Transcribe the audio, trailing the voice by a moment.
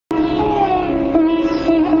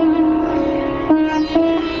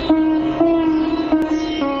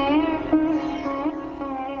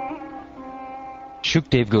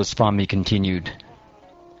Shukdev Goswami continued,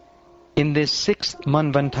 in this 6th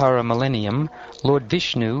Manvantara millennium, Lord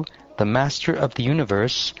Vishnu, the Master of the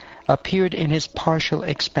universe, appeared in his partial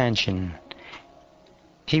expansion.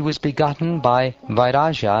 He was begotten by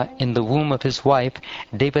Vairaja in the womb of his wife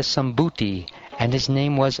Devasambhuti, and his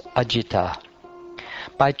name was Ajita.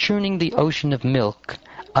 By churning the ocean of milk,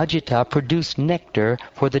 Ajita produced nectar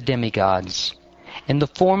for the demigods. In the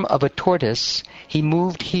form of a tortoise, he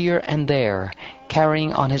moved here and there,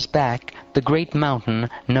 carrying on his back the great mountain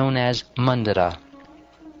known as Mandara.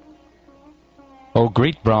 O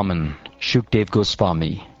great Brahman, Shukdev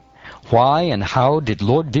Goswami, why and how did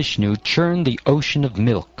Lord Vishnu churn the ocean of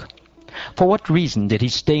milk? For what reason did he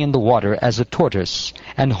stay in the water as a tortoise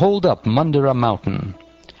and hold up Mandara mountain?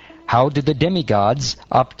 How did the demigods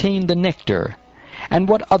obtain the nectar? And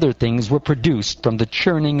what other things were produced from the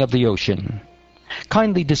churning of the ocean?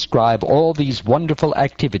 Kindly describe all these wonderful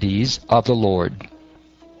activities of the Lord.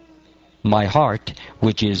 My heart,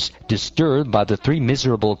 which is disturbed by the 3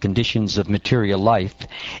 miserable conditions of material life,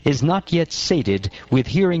 is not yet sated with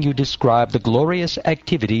hearing you describe the glorious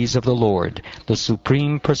activities of the Lord, the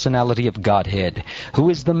Supreme Personality of Godhead, who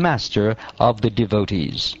is the Master of the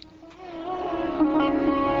devotees.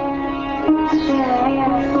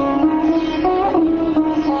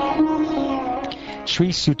 Sri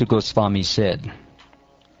Sutta Goswami said,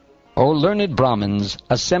 O learned Brahmins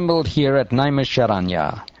assembled here at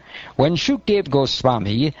Naimisharanya, when Shukdev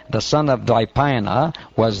Goswami, the son of Dvaipayana,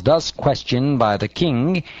 was thus questioned by the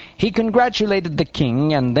king, he congratulated the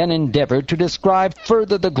king and then endeavored to describe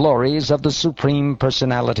further the glories of the Supreme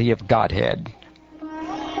Personality of Godhead.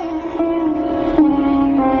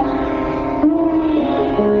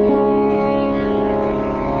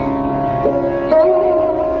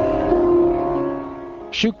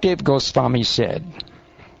 Shukdev Goswami said,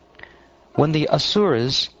 when the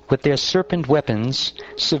Asuras, with their serpent weapons,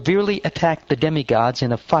 severely attacked the demigods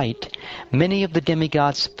in a fight, many of the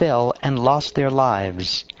demigods fell and lost their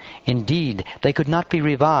lives. Indeed, they could not be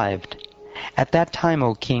revived. At that time,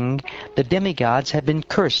 O king, the demigods had been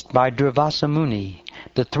cursed by Durvasa Muni.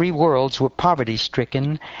 The 3 worlds were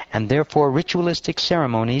poverty-stricken, and therefore ritualistic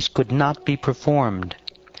ceremonies could not be performed.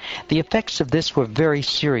 The effects of this were very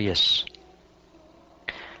serious.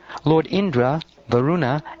 Lord Indra,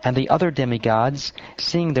 Varuna, and the other demigods,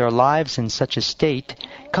 seeing their lives in such a state,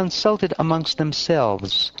 consulted amongst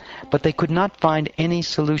themselves, but they could not find any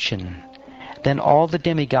solution. Then all the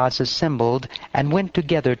demigods assembled and went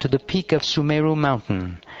together to the peak of Sumeru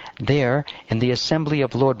mountain. There, in the assembly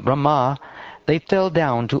of Lord Brahma, they fell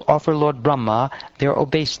down to offer Lord Brahma their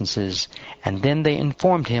obeisances, and then they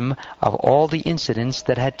informed him of all the incidents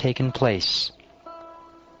that had taken place.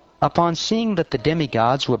 Upon seeing that the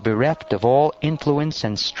demigods were bereft of all influence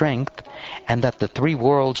and strength, and that the 3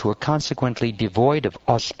 worlds were consequently devoid of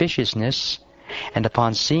auspiciousness, and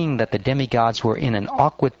upon seeing that the demigods were in an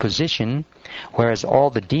awkward position, whereas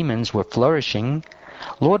all the demons were flourishing,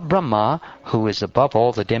 Lord Brahma, who is above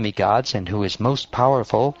all the demigods and who is most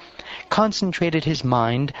powerful, concentrated his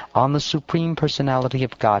mind on the Supreme Personality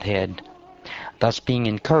of Godhead. Thus being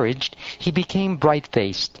encouraged, he became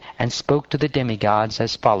bright-faced and spoke to the demigods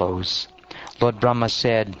as follows. Lord Brahma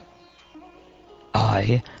said,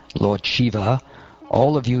 I, Lord Shiva,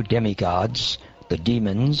 all of you demigods, the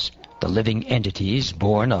demons, the living entities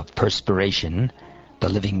born of perspiration, the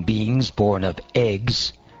living beings born of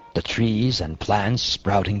eggs, the trees and plants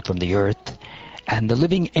sprouting from the earth, and the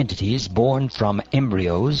living entities born from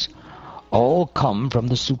embryos, all come from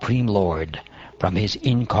the Supreme Lord, from his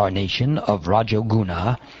incarnation of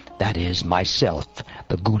Rajoguna, that is, myself,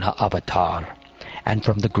 the Guna Avatar, and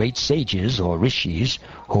from the great sages or rishis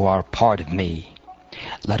who are part of me.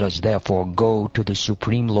 Let us therefore go to the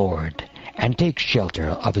Supreme Lord and take shelter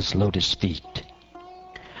of his lotus feet.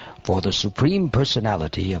 For the Supreme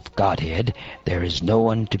Personality of Godhead there is no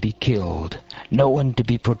one to be killed, no one to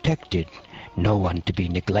be protected, no one to be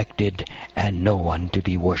neglected, and no one to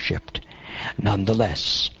be worshipped.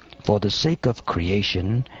 Nonetheless, for the sake of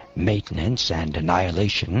creation, maintenance, and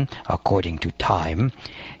annihilation, according to time,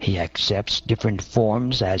 he accepts different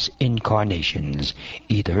forms as incarnations,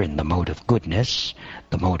 either in the mode of goodness,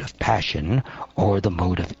 the mode of passion, or the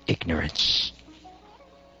mode of ignorance.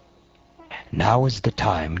 Now is the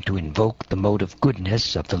time to invoke the mode of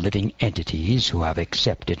goodness of the living entities who have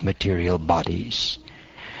accepted material bodies.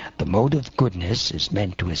 The mode of goodness is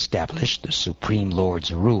meant to establish the Supreme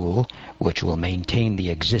Lord's rule, which will maintain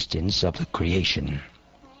the existence of the creation.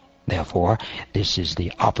 Therefore, this is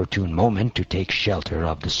the opportune moment to take shelter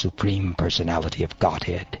of the Supreme Personality of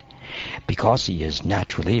Godhead. Because he is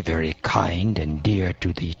naturally very kind and dear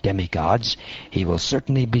to the demigods, he will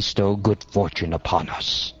certainly bestow good fortune upon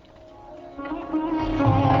us.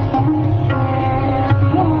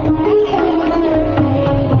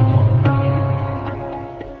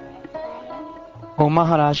 O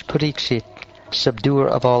Maharaj Parikshit, subduer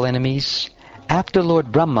of all enemies, after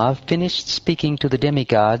Lord Brahma finished speaking to the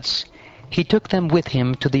demigods, he took them with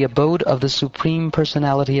him to the abode of the Supreme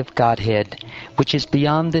Personality of Godhead, which is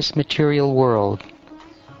beyond this material world.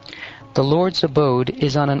 The Lord's abode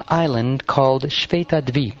is on an island called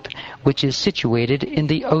Śrīmad-Bhāgavatam, which is situated in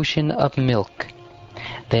the ocean of milk.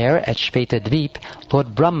 There at Śrīmad-Bhāgavatam,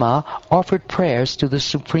 Lord Brahma offered prayers to the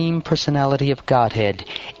Supreme Personality of Godhead,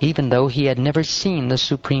 even though he had never seen the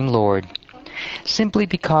Supreme Lord. Simply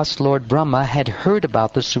because Lord Brahma had heard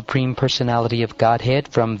about the Supreme Personality of Godhead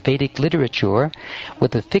from Vedic literature,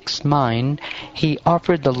 with a fixed mind, he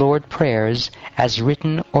offered the Lord prayers as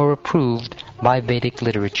written or approved by Vedic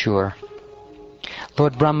literature.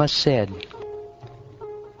 Lord Brahma said,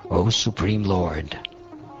 O Supreme Lord,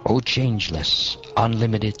 O changeless,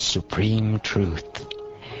 unlimited Supreme Truth,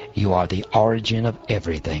 you are the origin of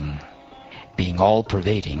everything. Being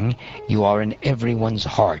all-pervading, you are in everyone's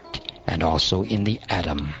heart, and also in the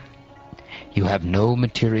atom. You have no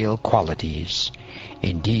material qualities.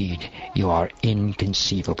 Indeed, you are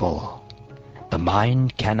inconceivable. The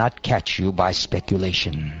mind cannot catch you by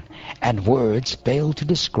speculation, and words fail to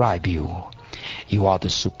describe you. You are the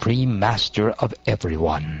supreme master of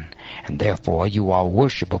everyone, and therefore you are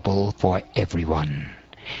worshipable for everyone.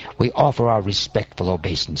 We offer our respectful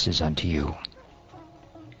obeisances unto you.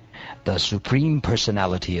 The Supreme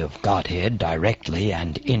Personality of Godhead directly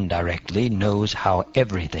and indirectly knows how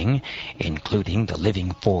everything, including the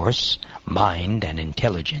living force, mind, and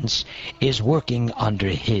intelligence, is working under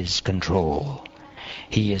His control.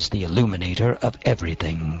 He is the illuminator of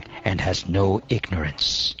everything and has no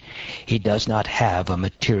ignorance. He does not have a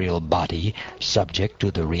material body subject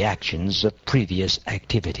to the reactions of previous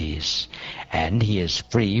activities, and he is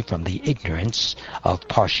free from the ignorance of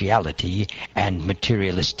partiality and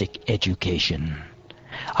materialistic education.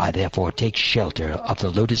 I therefore take shelter of the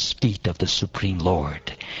lotus feet of the Supreme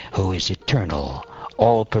Lord, who is eternal,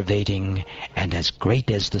 all-pervading, and as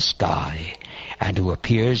great as the sky, and who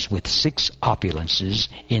appears with 6 opulences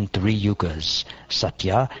in 3 yugas,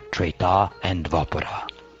 Satya, Treta, and Dvapara.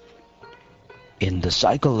 In the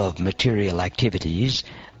cycle of material activities,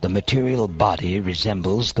 the material body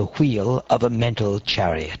resembles the wheel of a mental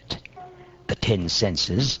chariot. The 10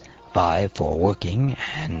 senses, 5 for working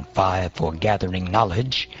and 5 for gathering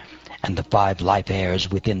knowledge, and the 5 life airs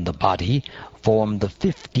within the body form the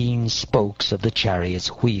 15 spokes of the chariot's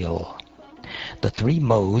wheel. The 3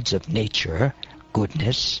 modes of nature,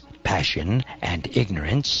 goodness, passion, and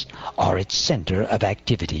ignorance, are its center of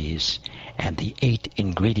activities, and the 8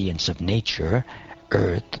 ingredients of nature,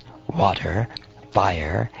 earth, water,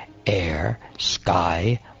 fire, air,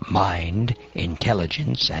 sky, mind,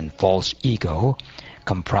 intelligence, and false ego,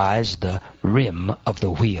 comprise the rim of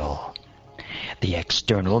the wheel. The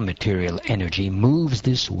external material energy moves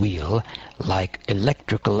this wheel like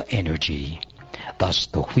electrical energy. Thus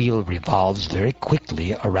the wheel revolves very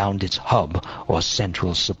quickly around its hub or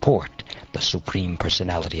central support, the Supreme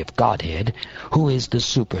Personality of Godhead, who is the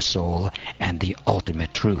Supersoul and the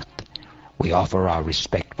ultimate truth. We offer our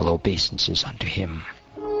respectful obeisances unto him.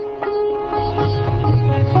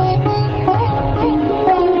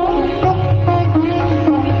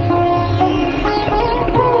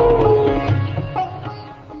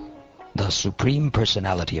 The Supreme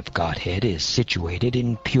Personality of Godhead is situated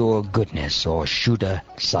in pure goodness or Shuddha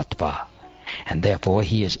Sattva, and therefore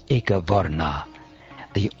he is Eka Varna,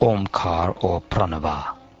 the Omkar or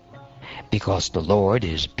Pranava. Because the Lord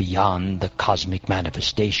is beyond the cosmic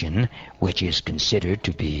manifestation, which is considered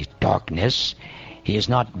to be darkness, he is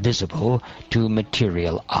not visible to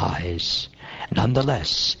material eyes.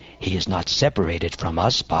 Nonetheless, he is not separated from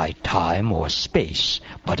us by time or space,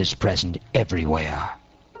 but is present everywhere.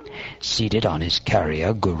 Seated on his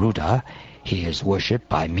carrier, Garuda, he is worshipped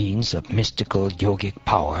by means of mystical yogic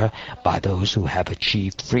power by those who have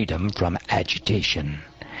achieved freedom from agitation.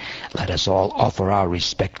 Let us all offer our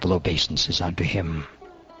respectful obeisances unto him.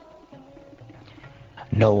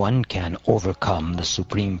 No one can overcome the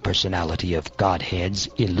Supreme Personality of Godhead's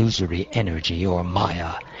illusory energy or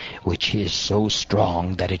Maya, which is so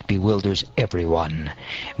strong that it bewilders everyone,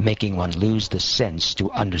 making one lose the sense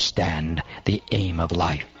to understand the aim of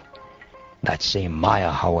life. That same Maya,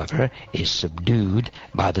 however, is subdued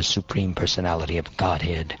by the Supreme Personality of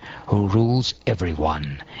Godhead, who rules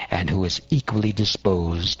everyone and who is equally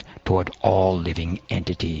disposed toward all living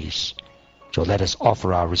entities. So let us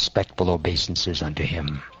offer our respectful obeisances unto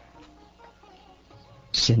him.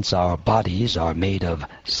 Since our bodies are made of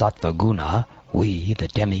sattva guna, we, the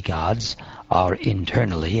demigods, are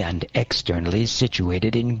internally and externally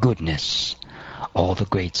situated in goodness. All the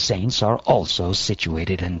great saints are also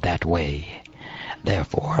situated in that way.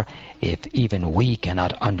 Therefore, if even we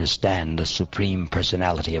cannot understand the Supreme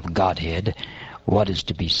Personality of Godhead, what is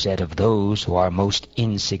to be said of those who are most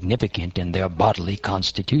insignificant in their bodily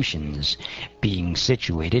constitutions, being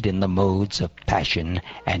situated in the modes of passion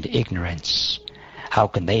and ignorance? How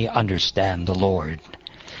can they understand the Lord?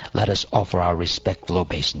 Let us offer our respectful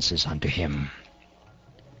obeisances unto him.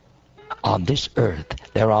 On this earth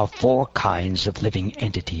there are 4 kinds of living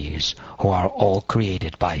entities who are all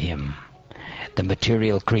created by him. The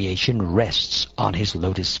material creation rests on his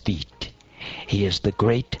lotus feet. He is the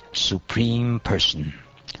great Supreme Person,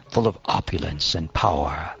 full of opulence and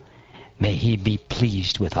power. May he be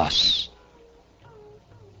pleased with us.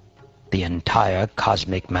 The entire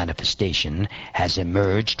cosmic manifestation has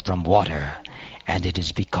emerged from water, and it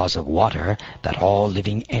is because of water that all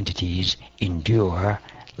living entities endure,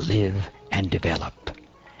 live, and develop.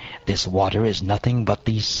 This water is nothing but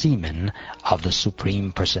the semen of the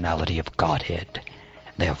Supreme Personality of Godhead.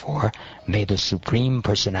 Therefore, may the Supreme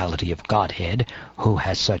Personality of Godhead, who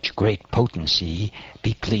has such great potency,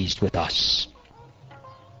 be pleased with us.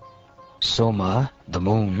 Soma, the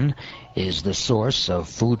moon, is the source of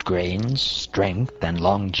food grains, strength, and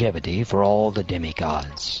longevity for all the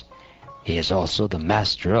demigods. He is also the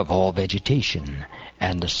master of all vegetation,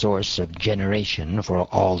 and the source of generation for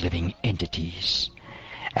all living entities.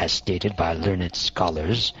 As stated by learned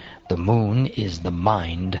scholars, the moon is the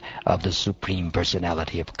mind of the Supreme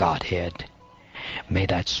Personality of Godhead. May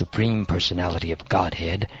that Supreme Personality of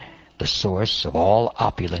Godhead, the source of all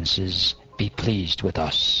opulences, be pleased with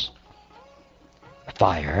us.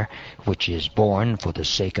 Fire, which is born for the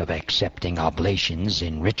sake of accepting oblations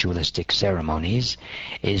in ritualistic ceremonies,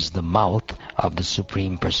 is the mouth of the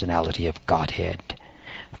Supreme Personality of Godhead.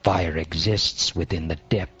 Fire exists within the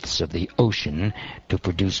depths of the ocean to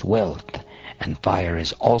produce wealth, and fire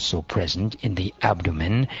is also present in the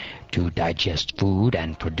abdomen to digest food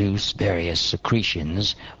and produce various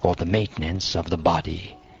secretions for the maintenance of the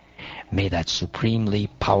body. May that supremely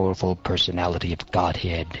powerful Personality of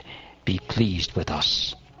Godhead be pleased with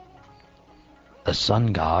us. The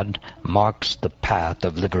Sun God marks the path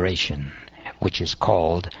of liberation, which is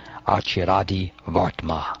called Achiradi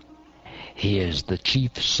Vartma. He is the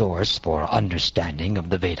chief source for understanding of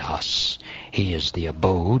the Vedas. He is the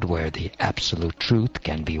abode where the absolute truth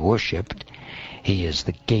can be worshipped. He is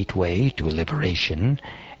the gateway to liberation,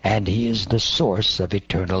 and he is the source of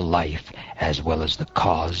eternal life as well as the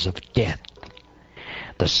cause of death.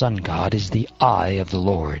 The Sun God is the eye of the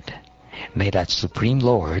Lord. May that Supreme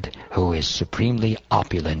Lord, who is supremely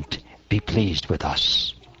opulent, be pleased with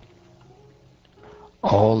us.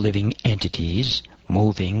 All living entities,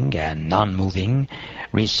 moving and non-moving,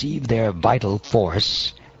 receive their vital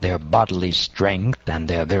force, their bodily strength, and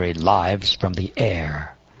their very lives from the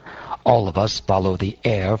air. All of us follow the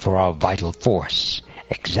air for our vital force,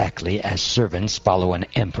 exactly as servants follow an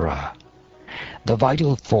emperor. The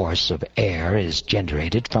vital force of air is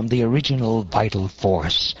generated from the original vital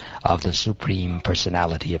force of the Supreme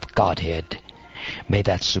Personality of Godhead. May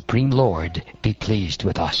that Supreme Lord be pleased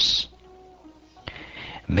with us.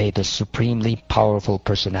 May the supremely powerful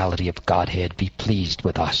Personality of Godhead be pleased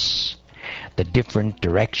with us. The different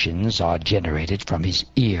directions are generated from his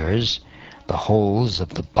ears, the holes of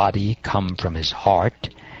the body come from his heart,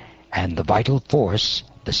 and the vital force,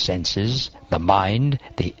 the senses, the mind,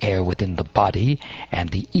 the air within the body, and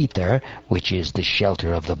the ether, which is the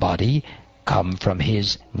shelter of the body, come from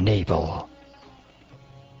his navel.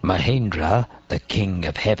 Mahendra, the king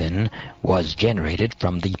of heaven, was generated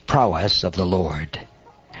from the prowess of the Lord.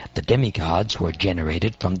 The demigods were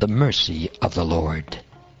generated from the mercy of the Lord.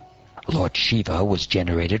 Lord Shiva was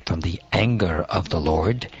generated from the anger of the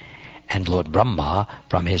Lord, and Lord Brahma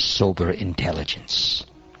from his sober intelligence.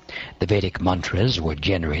 The Vedic mantras were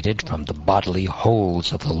generated from the bodily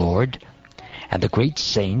holes of the Lord, and the great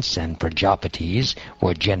saints and Prajapatis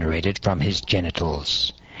were generated from his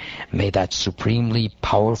genitals. May that supremely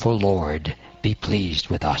powerful Lord be pleased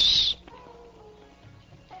with us.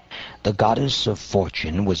 The goddess of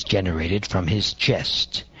fortune was generated from his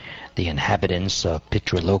chest, the inhabitants of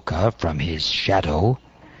Pitraloka from his shadow,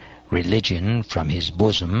 religion from his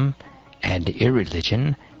bosom, and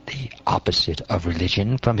irreligion, the opposite of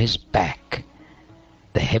religion, from his back.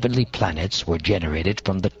 The heavenly planets were generated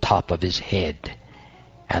from the top of his head,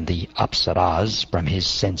 and the apsaras from his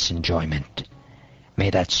sense enjoyment. May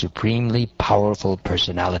that supremely powerful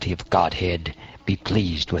personality of Godhead be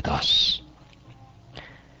pleased with us.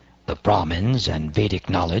 The Brahmins and Vedic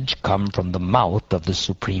knowledge come from the mouth of the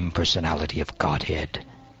Supreme Personality of Godhead.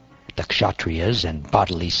 The Kshatriyas and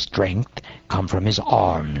bodily strength come from his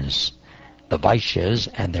arms. The Vaishyas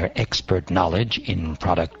and their expert knowledge in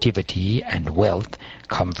productivity and wealth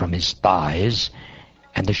come from his thighs,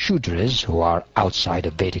 and the Shudras, who are outside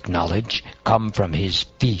of Vedic knowledge, come from his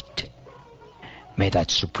feet. May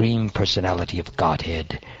that Supreme Personality of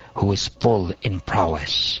Godhead, who is full in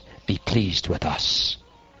prowess, be pleased with us.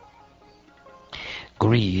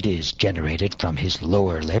 Greed is generated from his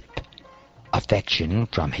lower lip, affection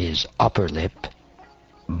from his upper lip,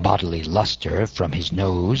 bodily luster from his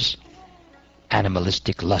nose,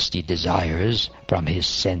 animalistic lusty desires from his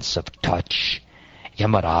sense of touch,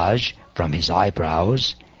 Yamaraj from his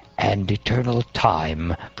eyebrows, and eternal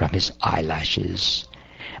time from his eyelashes.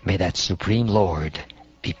 May that Supreme Lord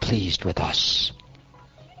be pleased with us.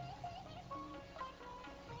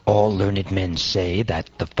 All learned men say that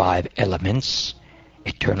the 5 elements,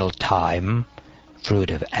 eternal time, fruit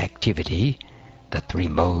of activity, the 3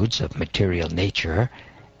 modes of material nature,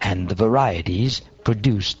 and the varieties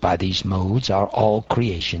produced by these modes are all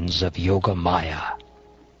creations of Yoga Maya.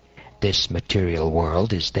 This material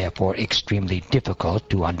world is therefore extremely difficult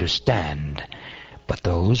to understand, but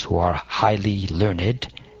those who are highly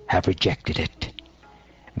learned have rejected it.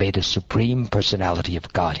 May the Supreme Personality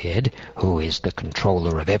of Godhead, who is the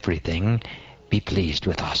controller of everything, be pleased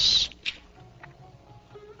with us.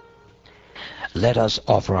 Let us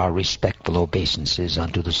offer our respectful obeisances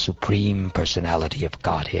unto the Supreme Personality of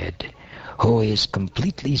Godhead, who is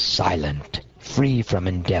completely silent, free from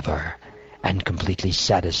endeavor, and completely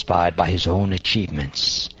satisfied by his own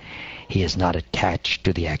achievements. He is not attached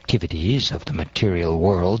to the activities of the material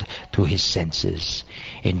world through his senses.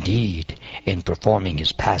 Indeed, in performing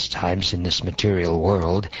his pastimes in this material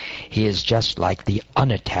world, he is just like the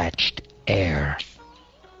unattached air.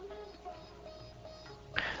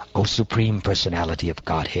 O Supreme Personality of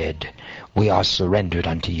Godhead, we are surrendered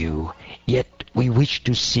unto you, yet we wish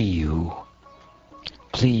to see you.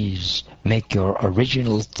 Please make your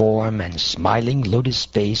original form and smiling lotus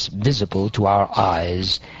face visible to our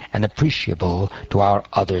eyes and appreciable to our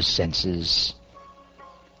other senses.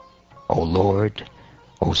 O Lord,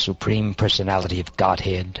 O Supreme Personality of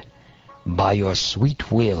Godhead, by your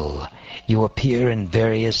sweet will you appear in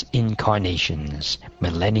various incarnations,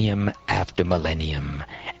 millennium after millennium,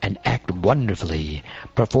 and act wonderfully,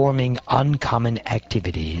 performing uncommon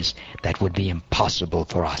activities that would be impossible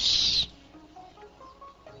for us.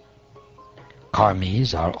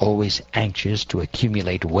 Karmis are always anxious to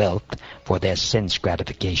accumulate wealth for their sense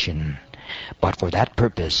gratification, but for that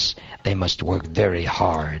purpose they must work very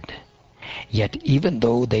hard. Yet even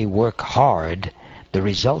though they work hard, the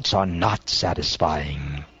results are not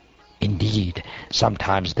satisfying. Indeed,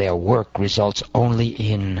 sometimes their work results only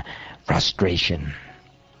in frustration.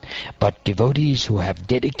 But devotees who have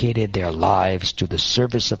dedicated their lives to the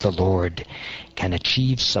service of the Lord can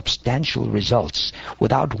achieve substantial results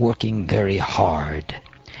without working very hard.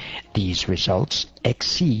 These results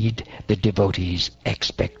exceed the devotees'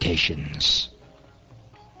 expectations.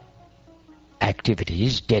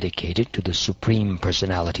 Activities dedicated to the Supreme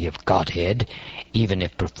Personality of Godhead, even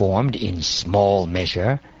if performed in small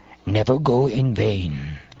measure, never go in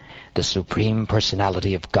vain. The Supreme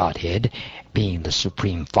Personality of Godhead, being the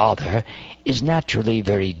Supreme Father, is naturally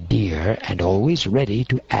very dear and always ready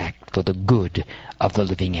to act for the good of the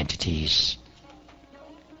living entities.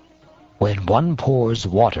 When one pours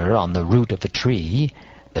water on the root of a tree,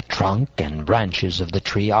 the trunk and branches of the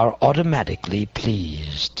tree are automatically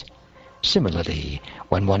pleased. Similarly,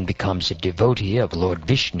 when one becomes a devotee of Lord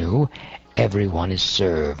Vishnu, everyone is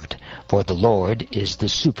served, for the Lord is the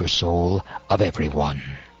super-soul of everyone.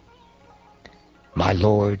 My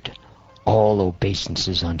Lord, all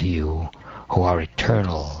obeisances unto you, who are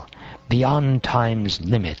eternal, beyond time's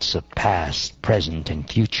limits of past, present, and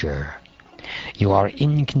future. You are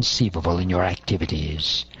inconceivable in your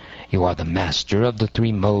activities. You are the master of the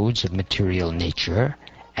 3 modes of material nature,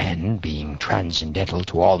 and being transcendental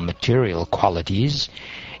to all material qualities,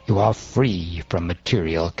 you are free from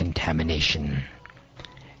material contamination.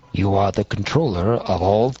 You are the controller of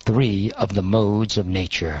all 3 of the modes of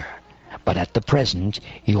nature, but at the present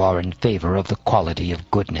you are in favor of the quality of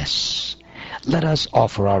goodness. Let us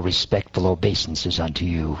offer our respectful obeisances unto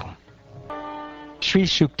you. Sri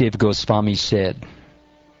Shukdev Goswami said,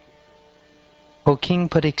 O King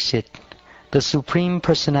Pariksit, the Supreme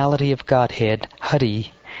Personality of Godhead,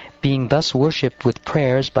 Hari, being thus worshipped with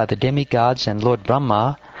prayers by the demigods and Lord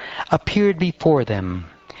Brahma, appeared before them.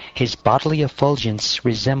 His bodily effulgence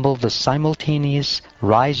resembled the simultaneous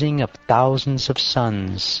rising of thousands of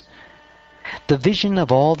suns. The vision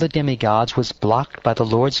of all the demigods was blocked by the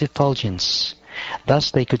Lord's effulgence.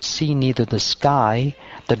 Thus they could see neither the sky,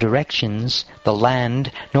 the directions, the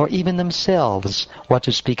land, nor even themselves, what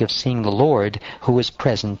to speak of seeing the Lord who was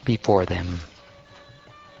present before them.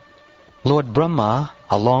 Lord Brahma,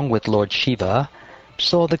 along with Lord Shiva,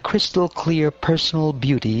 saw the crystal-clear personal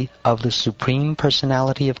beauty of the Supreme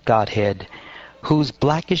Personality of Godhead, whose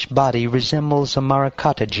blackish body resembles a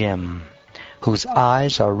Marakata gem, whose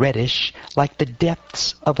eyes are reddish like the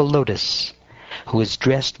depths of a lotus, who is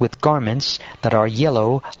dressed with garments that are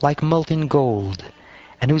yellow like molten gold,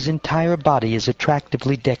 and whose entire body is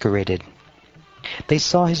attractively decorated. They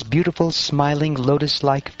saw his beautiful, smiling,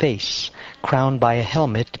 lotus-like face, crowned by a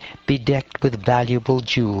helmet bedecked with valuable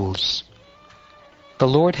jewels. The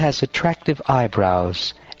Lord has attractive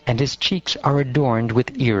eyebrows, and his cheeks are adorned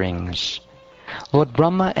with earrings. Lord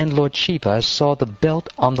Brahma and Lord Shiva saw the belt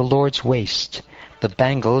on the Lord's waist, the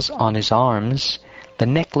bangles on his arms, the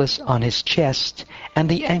necklace on his chest, and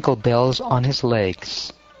the ankle bells on his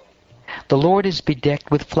legs. The Lord is bedecked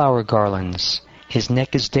with flower garlands. His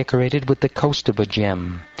neck is decorated with the Kaustubha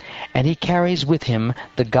gem, and he carries with him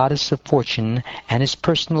the goddess of fortune and his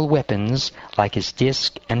personal weapons like his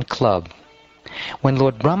disc and club. When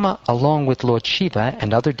Lord Brahma, along with Lord Shiva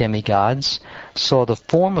and other demigods, saw the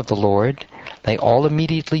form of the Lord, they all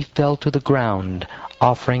immediately fell to the ground,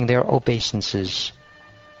 offering their obeisances.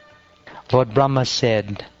 Lord Brahma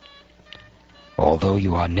said, "Although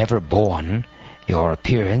you are never born, your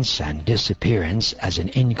appearance and disappearance as an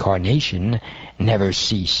incarnation never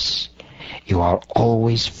cease. You are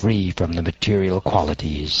always free from the material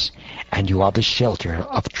qualities, and you are the shelter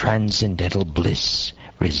of transcendental bliss,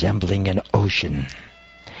 resembling an ocean.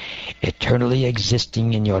 Eternally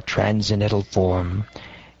existing in your transcendental form,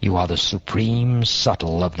 you are the supreme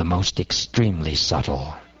subtle of the most extremely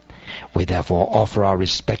subtle. We therefore offer our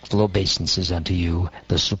respectful obeisances unto you,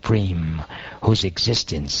 the Supreme, whose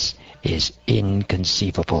existence is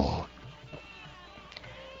inconceivable.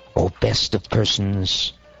 O best of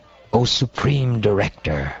persons, O Supreme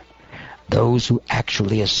Director, those who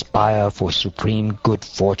actually aspire for supreme good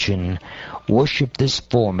fortune worship this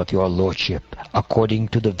form of your Lordship according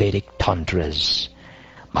to the Vedic tantras.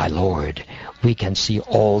 My Lord, we can see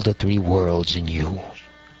all the three worlds in you.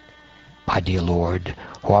 My dear Lord,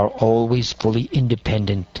 who are always fully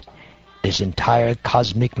independent, this entire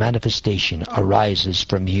cosmic manifestation arises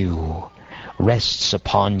from you, rests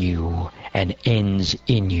upon you, and ends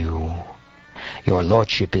in you. Your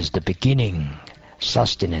Lordship is the beginning,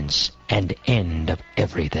 sustenance, and end of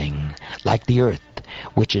everything, like the earth,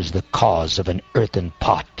 which is the cause of an earthen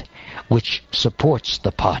pot, which supports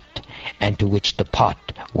the pot, and to which the pot,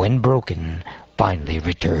 when broken, finally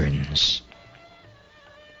returns.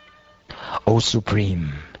 O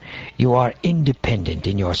Supreme, you are independent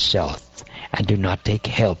in yourself, and do not take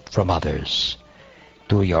help from others.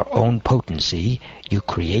 Through your own potency, you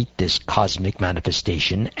create this cosmic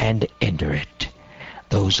manifestation and enter it.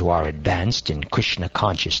 Those who are advanced in Krishna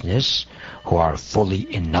consciousness, who are fully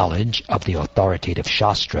in knowledge of the authoritative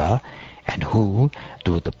Shastra, and who,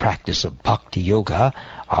 through the practice of Bhakti Yoga,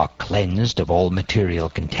 are cleansed of all material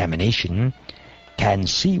contamination, can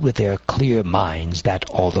see with their clear minds that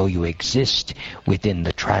although you exist within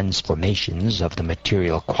the transformations of the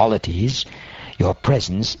material qualities, your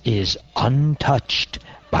presence is untouched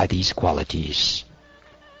by these qualities.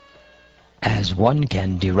 As one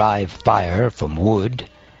can derive fire from wood,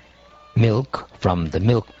 milk from the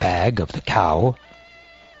milk bag of the cow,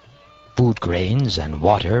 food grains and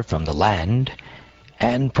water from the land,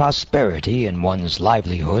 and prosperity in one's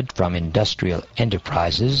livelihood from industrial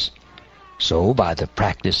enterprises, so by the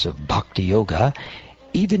practice of Bhakti Yoga,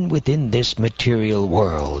 even within this material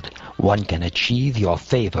world, one can achieve your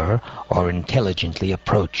favor or intelligently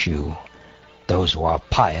approach you. Those who are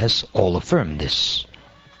pious all affirm this.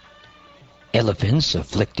 Elephants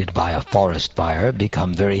afflicted by a forest fire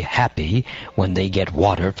become very happy when they get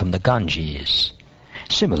water from the Ganges.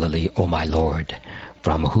 Similarly, O my Lord,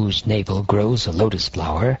 from whose navel grows a lotus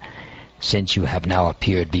flower, since you have now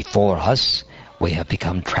appeared before us, we have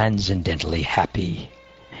become transcendently happy.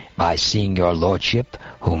 By seeing your Lordship,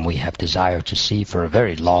 whom we have desired to see for a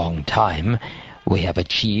very long time, we have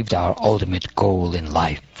achieved our ultimate goal in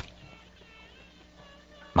life.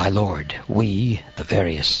 My Lord, we, the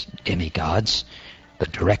various demigods, the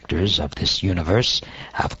directors of this universe,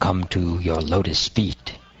 have come to your lotus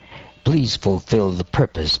feet. Please fulfill the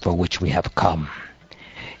purpose for which we have come.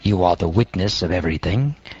 You are the witness of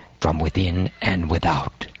everything, from within and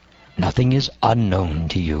without. Nothing is unknown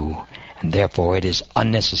to you, and therefore it is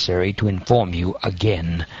unnecessary to inform you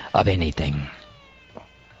again of anything.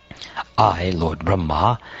 I, Lord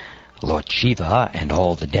Brahma, Lord Shiva, and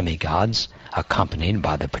all the demigods, accompanied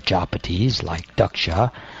by the Prajapatis like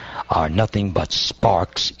Daksha, are nothing but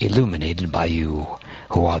sparks illuminated by you,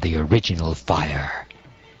 who are the original fire.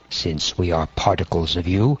 Since we are particles of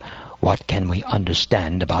you, what can we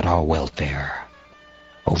understand about our welfare?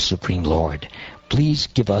 O Supreme Lord, please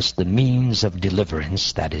give us the means of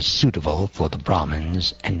deliverance that is suitable for the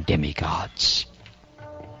Brahmins and demigods.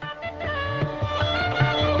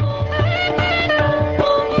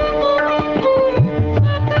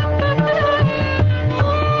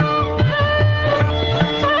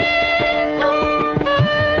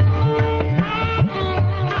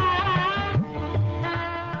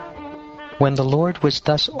 When the Lord was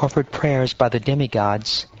thus offered prayers by the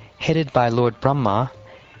demigods, headed by Lord Brahma,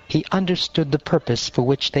 he understood the purpose for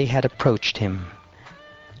which they had approached him.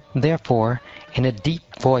 Therefore, in a deep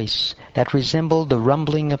voice that resembled the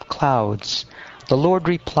rumbling of clouds, the Lord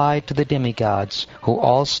replied to the demigods, who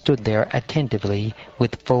all stood there attentively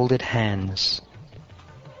with folded hands.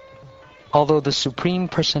 Although the Supreme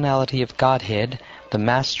Personality of Godhead, the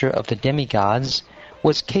Master of the demigods,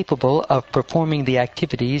 was capable of performing the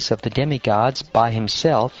activities of the demigods by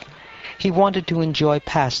himself, he wanted to enjoy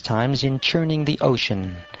pastimes in churning the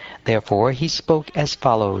ocean. Therefore he spoke as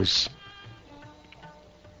follows.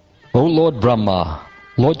 O Lord Brahma,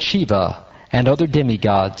 Lord Shiva, and other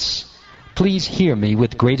demigods, please hear me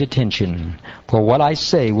with great attention, for what I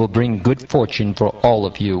say will bring good fortune for all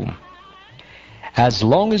of you. As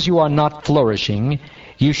long as you are not flourishing,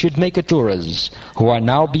 you should make asuras, who are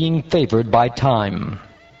now being favored by time.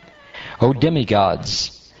 O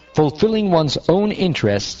demigods, fulfilling one's own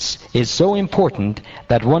interests is so important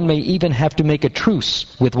that one may even have to make a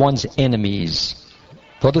truce with one's enemies.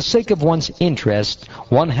 For the sake of one's interest,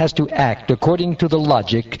 one has to act according to the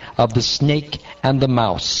logic of the snake and the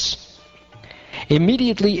mouse.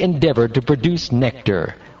 Immediately endeavor to produce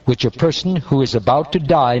nectar, which a person who is about to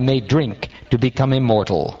die may drink to become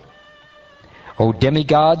immortal. O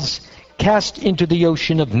demigods, cast into the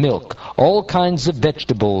ocean of milk all kinds of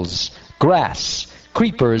vegetables, grass,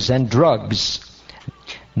 creepers, and drugs.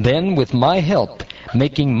 Then, with my help,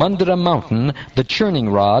 making Mandara mountain the churning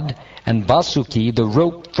rod, and Vasuki the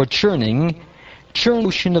rope for churning, churn the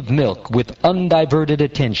ocean of milk with undiverted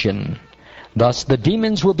attention. Thus the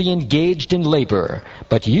demons will be engaged in labor,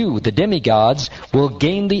 but you, the demigods, will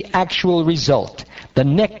gain the actual result, the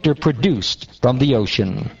nectar produced from the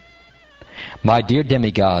ocean. My dear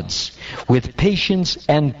demigods, with patience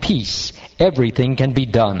and peace, everything can be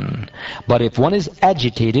done. But if one is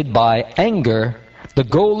agitated by anger, the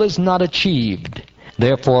goal is not achieved.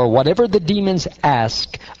 Therefore, whatever the demons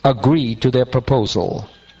ask, agree to their proposal.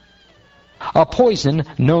 A poison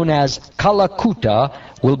known as Kalakuta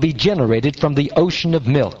will be generated from the ocean of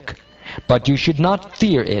milk, but you should not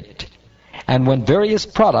fear it. And when various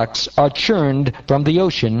products are churned from the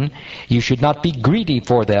ocean, you should not be greedy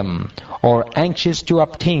for them, or anxious to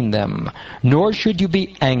obtain them, nor should you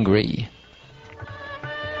be angry.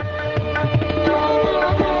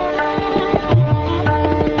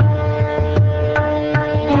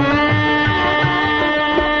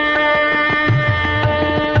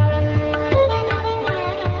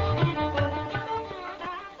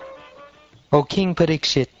 O King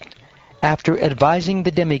Parikshit, after advising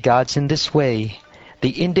the demigods in this way,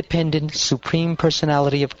 the independent Supreme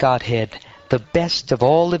Personality of Godhead, the best of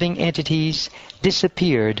all living entities,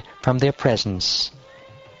 disappeared from their presence.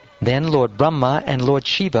 Then Lord Brahma and Lord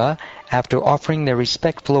Shiva, after offering their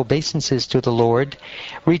respectful obeisances to the Lord,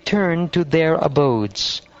 returned to their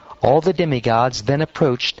abodes. All the demigods then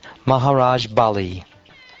approached Maharaj Bali.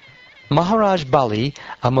 Maharaj Bali,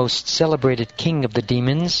 a most celebrated king of the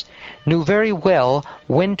demons, knew very well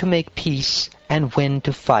when to make peace and when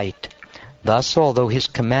to fight. Thus, although his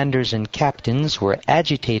commanders and captains were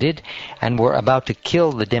agitated and were about to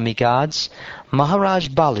kill the demigods, Maharaj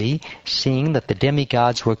Bali, seeing that the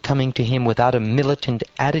demigods were coming to him without a militant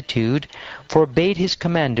attitude, forbade his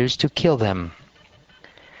commanders to kill them.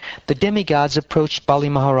 The demigods approached Bali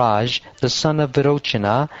Maharaj, the son of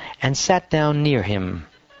Virochana, and sat down near him.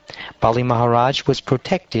 Bali Maharaj was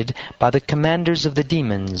protected by the commanders of the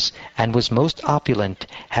demons and was most opulent,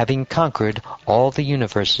 having conquered all the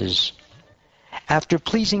universes. After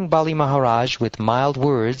pleasing Bali Maharaj with mild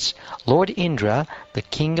words, Lord Indra, the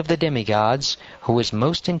king of the demigods, who was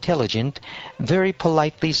most intelligent, very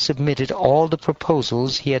politely submitted all the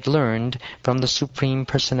proposals he had learned from the Supreme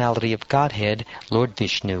Personality of Godhead, Lord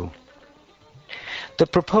Vishnu. The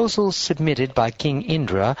proposals submitted by King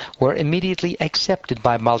Indra were immediately accepted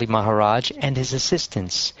by Bali Maharaj and his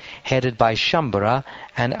assistants, headed by Shambhara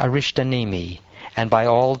and Arishtanemi, and by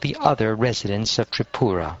all the other residents of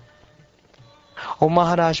Tripura. O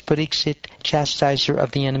Maharaj Pariksit, chastiser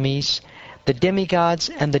of the enemies, the demigods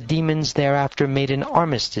and the demons thereafter made an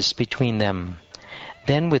armistice between them.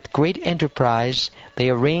 Then with great enterprise they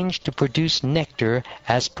arranged to produce nectar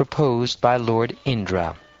as proposed by Lord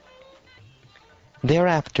Indra.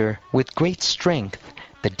 Thereafter, with great strength,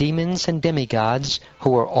 the demons and demigods,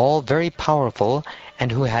 who were all very powerful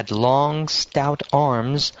and who had long, stout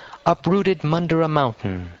arms, uprooted Mandara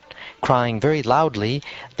mountain. Crying very loudly,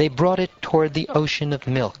 they brought it toward the ocean of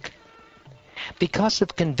milk. Because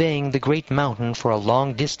of conveying the great mountain for a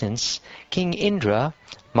long distance, King Indra,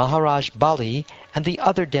 Maharaj Bali, and the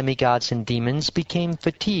other demigods and demons became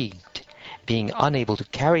fatigued. Being unable to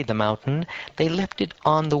carry the mountain, they left it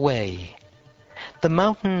on the way. The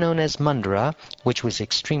mountain known as Mandara, which was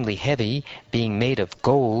extremely heavy, being made of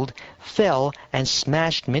gold, fell and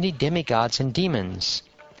smashed many demigods and demons.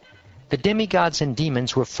 The demigods and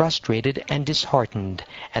demons were frustrated and disheartened,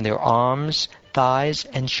 and their arms, thighs,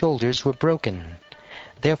 and shoulders were broken.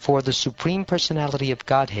 Therefore the Supreme Personality of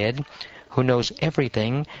Godhead, who knows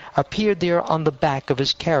everything, appeared there on the back of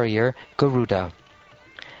his carrier, Garuda.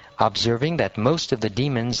 Observing that most of the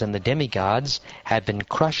demons and the demigods had been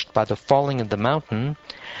crushed by the falling of the mountain,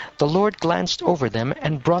 the Lord glanced over them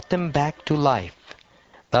and brought them back to life.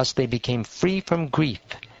 Thus they became free from grief,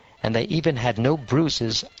 and they even had no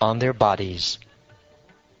bruises on their bodies.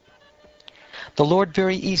 The Lord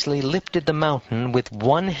very easily lifted the mountain with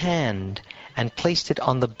one hand and placed it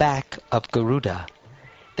on the back of Garuda.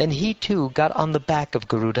 Then he too got on the back of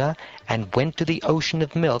Garuda and went to the ocean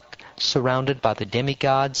of milk, surrounded by the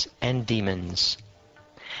demigods and demons.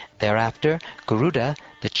 Thereafter Garuda,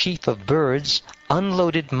 the chief of birds,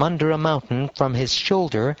 unloaded Mandara mountain from his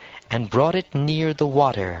shoulder and brought it near the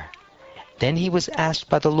water. Then he was asked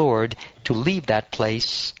by the Lord to leave that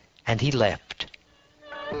place, and he left.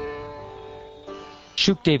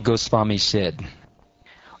 Shukdev Goswami said,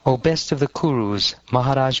 O best of the Kurus,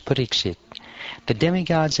 Maharaj Pariksit, the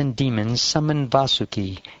demigods and demons summoned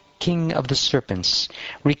Vasuki, king of the serpents,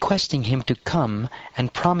 requesting him to come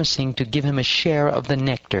and promising to give him a share of the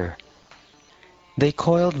nectar. They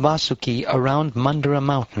coiled Vasuki around Mandara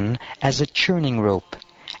mountain as a churning rope,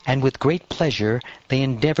 and with great pleasure they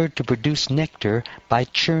endeavored to produce nectar by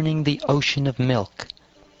churning the ocean of milk.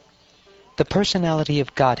 The Personality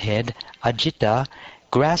of Godhead, Ajita,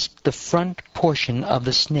 grasped the front portion of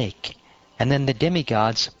the snake, and then the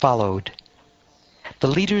demigods followed. The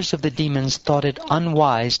leaders of the demons thought it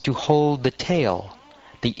unwise to hold the tail,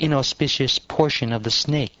 the inauspicious portion of the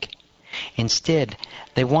snake. Instead,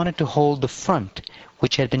 they wanted to hold the front,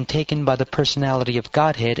 which had been taken by the Personality of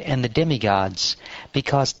Godhead and the demigods,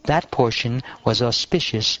 because that portion was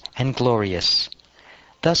auspicious and glorious.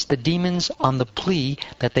 Thus the demons, on the plea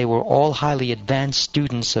that they were all highly advanced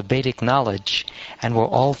students of Vedic knowledge, and were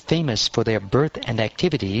all famous for their birth and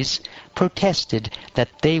activities, protested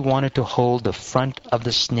that they wanted to hold the front of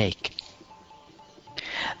the snake.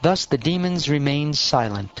 Thus the demons remained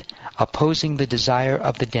silent, opposing the desire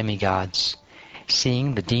of the demigods.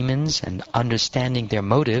 Seeing the demons and understanding their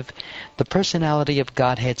motive, the Personality of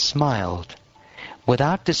Godhead smiled.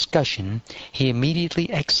 Without discussion, he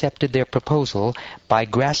immediately accepted their proposal by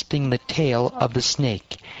grasping the tail of the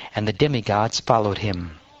snake, and the demigods followed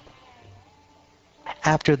him.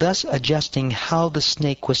 After thus adjusting how the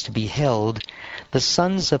snake was to be held, the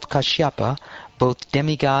sons of Kashyapa, both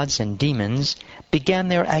demigods and demons, began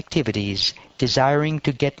their activities, desiring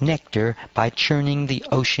to get nectar by churning the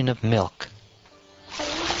ocean of milk.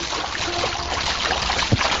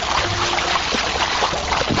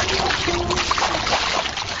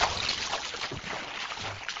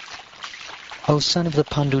 O son of the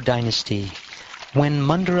Pandu dynasty, when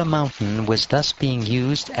Mandara mountain was thus being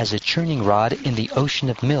used as a churning rod in the ocean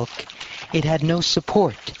of milk, it had no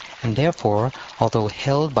support, and therefore, although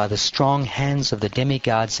held by the strong hands of the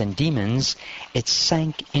demigods and demons, it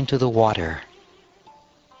sank into the water.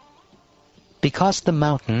 Because the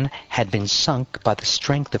mountain had been sunk by the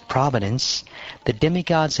strength of providence, the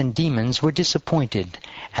demigods and demons were disappointed,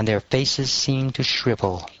 and their faces seemed to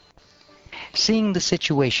shrivel. Seeing the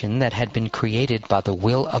situation that had been created by the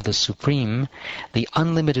will of the Supreme, the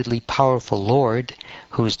unlimitedly powerful Lord,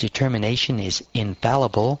 whose determination is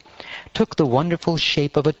infallible, took the wonderful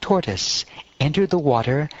shape of a tortoise, entered the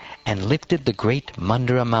water, and lifted the great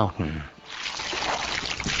Mandara mountain.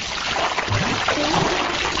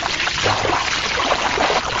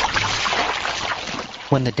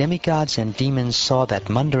 When the demigods and demons saw that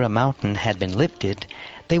Mandara mountain had been lifted,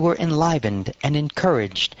 they were enlivened and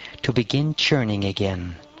encouraged to begin churning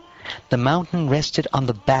again. The mountain rested on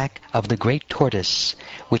the back of the great tortoise,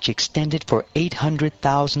 which extended for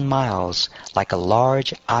 800,000 miles like a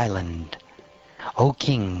large island. O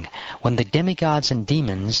king, when the demigods and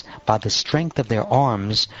demons, by the strength of their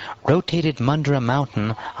arms, rotated Mandara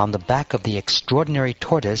mountain on the back of the extraordinary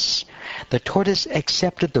tortoise, the tortoise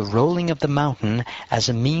accepted the rolling of the mountain as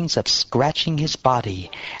a means of scratching his body,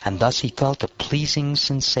 and thus he felt a pleasing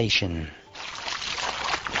sensation.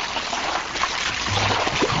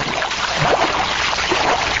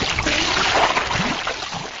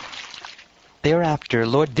 Thereafter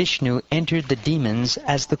Lord Vishnu entered the demons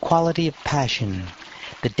as the quality of passion,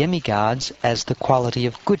 the demigods as the quality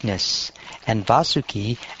of goodness, and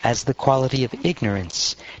Vasuki as the quality of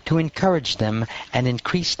ignorance, to encourage them and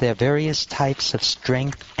increase their various types of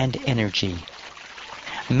strength and energy.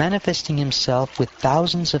 Manifesting himself with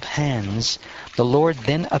thousands of hands, the Lord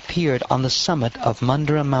then appeared on the summit of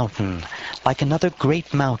Mandara mountain, like another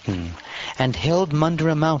great mountain, and held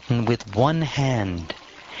Mandara mountain with one hand.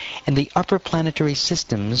 In the upper planetary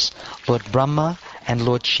systems, Lord Brahma and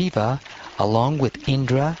Lord Shiva, along with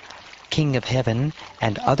Indra, King of Heaven,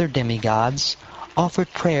 and other demigods,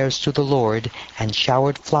 offered prayers to the Lord and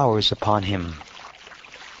showered flowers upon him.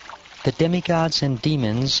 The demigods and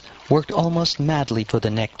demons worked almost madly for the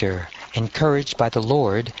nectar, encouraged by the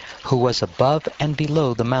Lord, who was above and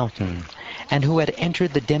below the mountain, and who had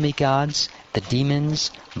entered the demigods, the demons,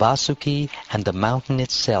 Vasuki, and the mountain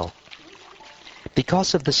itself.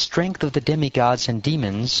 Because of the strength of the demigods and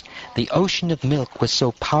demons, the ocean of milk was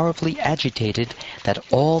so powerfully agitated that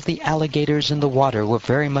all the alligators in the water were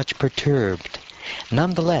very much perturbed.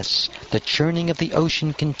 Nonetheless, the churning of the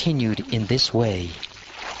ocean continued in this way.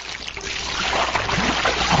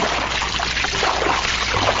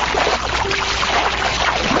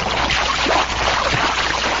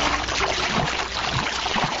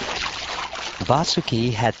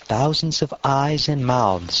 Vasuki had thousands of eyes and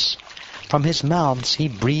mouths. From his mouths he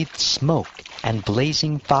breathed smoke and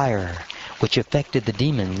blazing fire, which affected the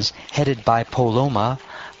demons headed by Poloma,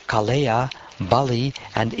 Kaleya, Bali,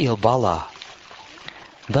 and Ilvala.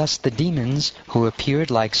 Thus the demons, who appeared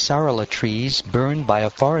like sarala trees burned by a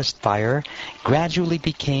forest fire, gradually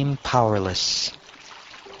became powerless.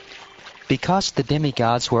 Because the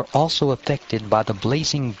demigods were also affected by the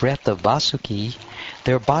blazing breath of Vasuki,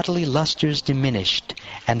 their bodily lustres diminished,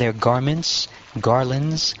 and their garments,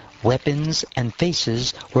 garlands, weapons, and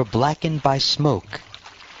faces were blackened by smoke.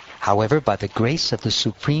 However, by the grace of the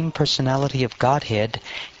Supreme Personality of Godhead,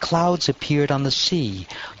 clouds appeared on the sea,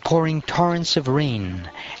 pouring torrents of rain,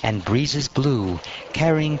 and breezes blew,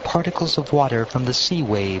 carrying particles of water from the sea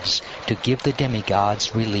waves to give the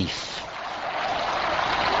demigods relief.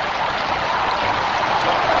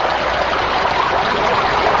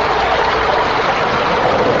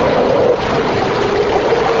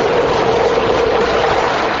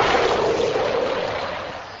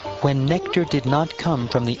 When nectar did not come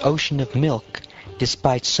from the ocean of milk,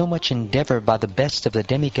 despite so much endeavor by the best of the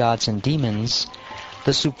demigods and demons,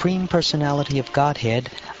 the Supreme Personality of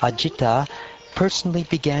Godhead, Ajita, personally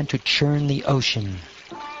began to churn the ocean.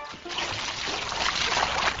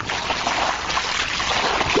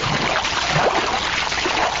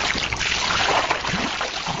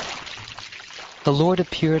 The Lord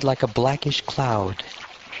appeared like a blackish cloud.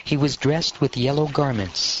 He was dressed with yellow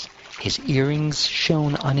garments. His earrings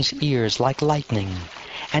shone on his ears like lightning,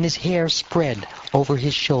 and his hair spread over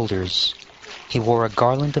his shoulders. He wore a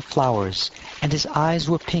garland of flowers, and his eyes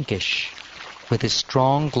were pinkish. With his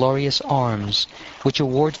strong, glorious arms, which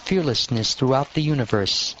award fearlessness throughout the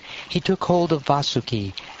universe, he took hold of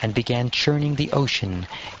Vasuki and began churning the ocean,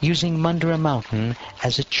 using Mandara mountain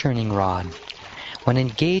as a churning rod. When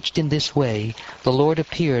engaged in this way, the Lord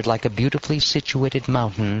appeared like a beautifully situated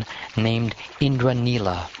mountain named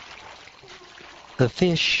Indranila. The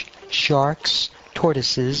fish, sharks,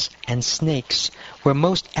 tortoises, and snakes were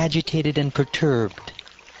most agitated and perturbed.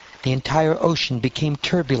 The entire ocean became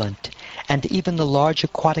turbulent, and even the large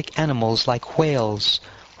aquatic animals like whales,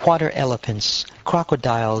 water elephants,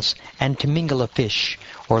 crocodiles, and Timingala fish,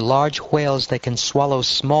 or large whales that can swallow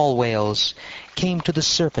small whales, came to the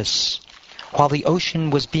surface. While the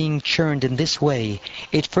ocean was being churned in this way,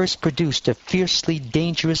 it first produced a fiercely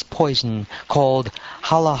dangerous poison called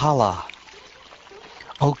hala hala.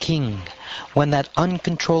 O king, when that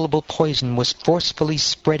uncontrollable poison was forcefully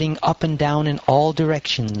spreading up and down in all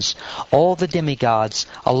directions, all the demigods,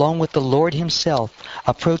 along with the Lord himself,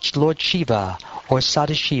 approached Lord Shiva, or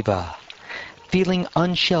Sadashiva. Feeling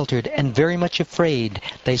unsheltered and very much afraid,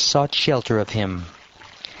 they sought shelter of him.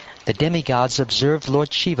 the demigods observed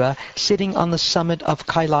Lord Shiva sitting on the summit of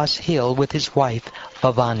Kailas hill with his wife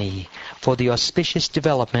Bhavani for the auspicious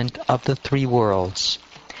development of the three worlds.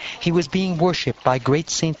 He was being worshipped by great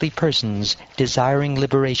saintly persons desiring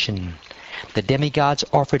liberation. The demigods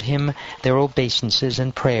offered him their obeisances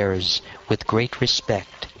and prayers with great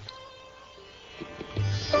respect.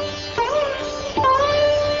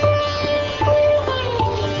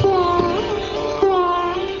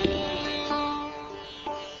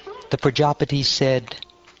 The Prajapati said,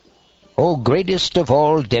 O greatest of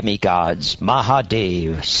all demigods,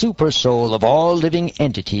 Mahadev, supersoul of all living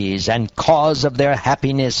entities and cause of their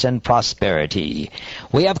happiness and prosperity,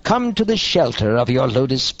 we have come to the shelter of your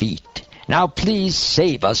lotus feet. Now please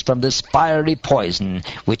save us from this fiery poison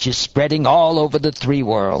which is spreading all over the three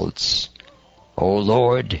worlds. O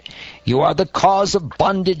Lord, you are the cause of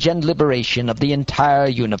bondage and liberation of the entire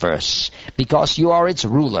universe, because you are its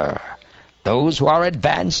ruler. Those who are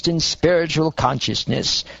advanced in spiritual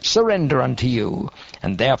consciousness surrender unto you,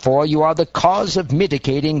 and therefore you are the cause of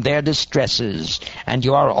mitigating their distresses, and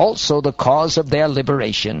you are also the cause of their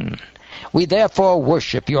liberation. We therefore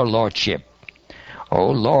worship your lordship. O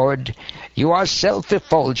Lord, you are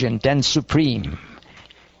self-effulgent and supreme.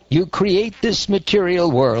 You create this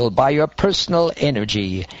material world by your personal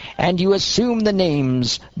energy, and you assume the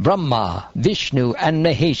names Brahma, Vishnu, and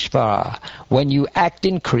Maheshvara when you act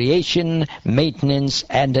in creation, maintenance,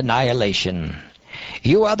 and annihilation.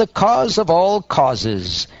 You are the cause of all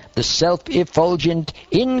causes, the self-effulgent,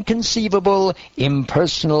 inconceivable,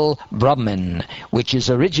 impersonal Brahman, which is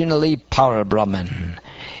originally Para-Brahman.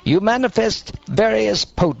 You manifest various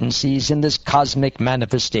potencies in this cosmic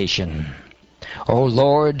manifestation. O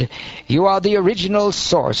Lord, you are the original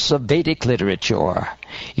source of Vedic literature.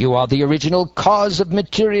 You are the original cause of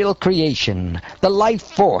material creation, the life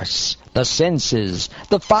force, the senses,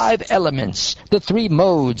 the five elements, the three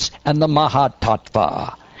modes, and the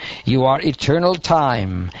Mahatattva. You are eternal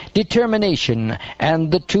time, determination, and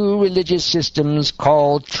the two religious systems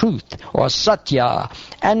called truth, or satya,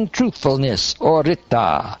 and truthfulness, or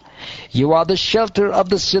rita. You are the shelter of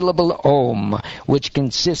the syllable Om, which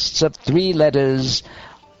consists of three letters,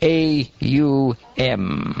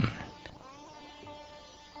 A-U-M.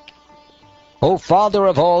 O Father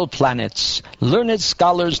of all planets, learned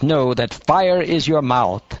scholars know that fire is your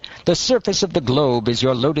mouth, the surface of the globe is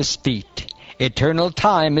your lotus feet, eternal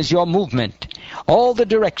time is your movement, all the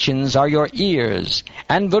directions are your ears,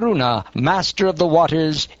 and Varuna, master of the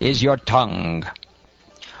waters, is your tongue.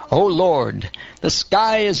 O Lord, the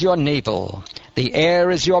sky is your navel, the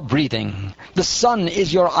air is your breathing, the sun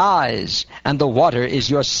is your eyes, and the water is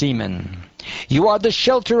your semen. You are the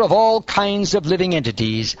shelter of all kinds of living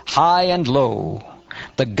entities, high and low.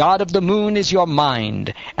 The god of the moon is your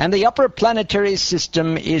mind, and the upper planetary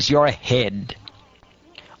system is your head.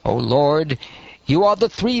 O Lord, you are the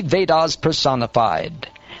three Vedas personified.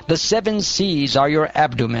 The seven seas are your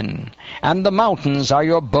abdomen, and the mountains are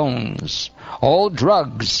your bones. All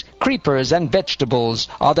drugs, creepers, and vegetables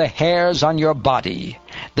are the hairs on your body.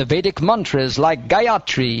 The Vedic mantras like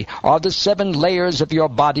Gayatri are the 7 layers of your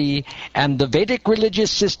body, and the Vedic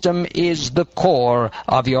religious system is the core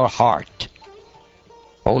of your heart.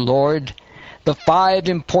 O Lord, the 5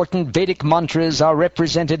 important Vedic mantras are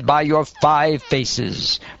represented by your 5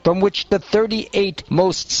 faces, from which the 38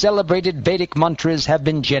 most celebrated Vedic mantras have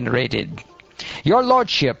been generated. Your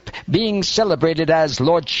lordship, being celebrated as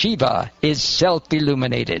Lord Shiva, is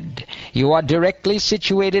self-illuminated. You are directly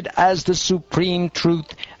situated as the supreme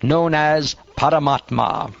truth known as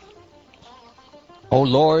Paramatma. O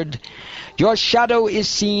Lord, your shadow is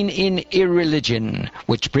seen in irreligion,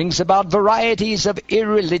 which brings about varieties of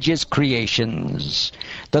irreligious creations.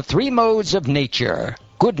 The 3 modes of nature,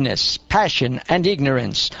 goodness, passion, and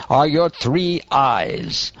ignorance, are your 3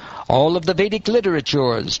 eyes. All of the Vedic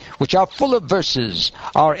literatures, which are full of verses,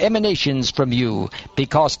 are emanations from you,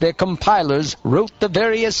 because their compilers wrote the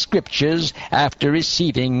various scriptures after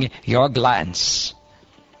receiving your glance.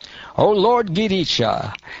 O Lord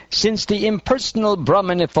Girisha, since the impersonal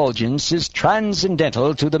Brahman effulgence is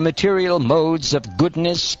transcendental to the material modes of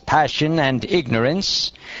goodness, passion, and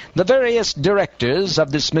ignorance, the various directors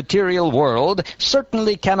of this material world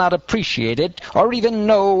certainly cannot appreciate it or even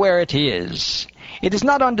know where it is. It is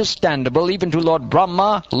not understandable even to Lord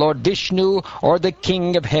Brahma, Lord Vishnu, or the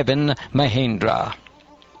King of Heaven, Mahendra.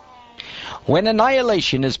 When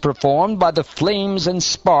annihilation is performed by the flames and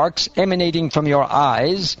sparks emanating from your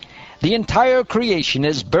eyes, the entire creation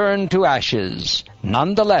is burned to ashes.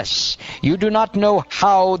 Nonetheless, you do not know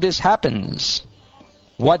how this happens.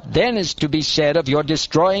 What then is to be said of your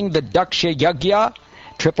destroying the Daksha Yagya,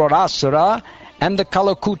 Tripurasura, and the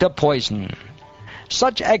Kalakuta poison?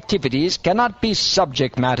 such activities cannot be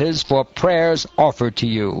subject matters for prayers offered to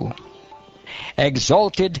you.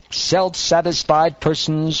 Exalted, self-satisfied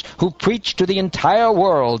persons who preach to the entire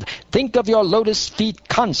world think of your lotus feet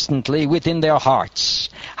constantly within their hearts.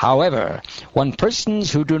 However, when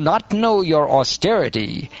persons who do not know your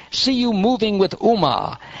austerity see you moving with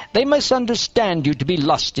Uma, they misunderstand you to be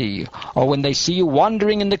lusty, or when they see you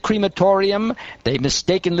wandering in the crematorium, they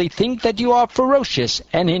mistakenly think that you are ferocious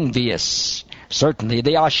and envious. Certainly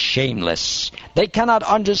they are shameless. They cannot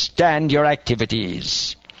understand your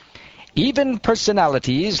activities. Even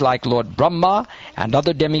personalities like Lord Brahma and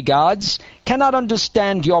other demigods cannot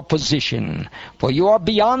understand your position, for you are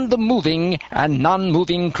beyond the moving and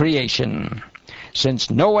non-moving creation. Since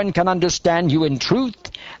no one can understand you in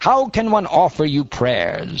truth, how can one offer you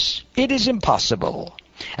prayers? It is impossible.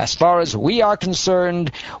 As far as we are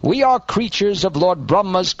concerned, we are creatures of Lord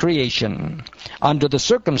Brahma's creation. Under the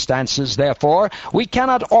circumstances, therefore, we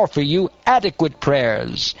cannot offer you adequate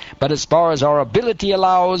prayers, but as far as our ability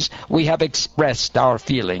allows, we have expressed our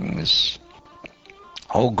feelings.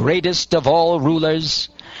 O greatest of all rulers,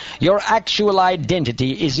 your actual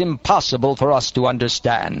identity is impossible for us to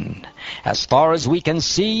understand. As far as we can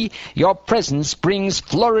see, your presence brings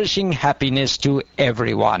flourishing happiness to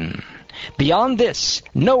everyone. Beyond this,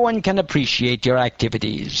 no one can appreciate your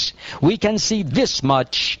activities. We can see this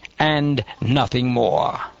much and nothing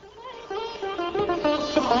more.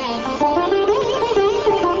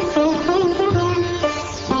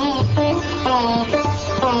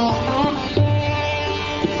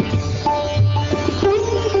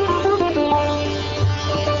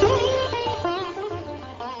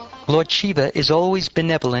 Lord Shiva is always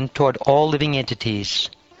benevolent toward all living entities.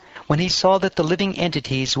 When he saw that the living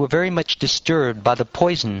entities were very much disturbed by the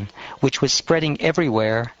poison which was spreading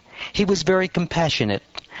everywhere, he was very compassionate.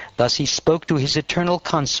 Thus he spoke to his eternal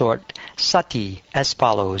consort, Sati, as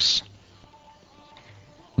follows.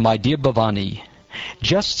 My dear Bhavani,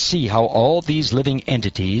 just see how all these living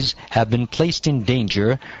entities have been placed in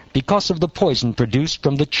danger because of the poison produced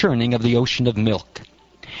from the churning of the ocean of milk.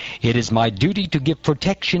 It is my duty to give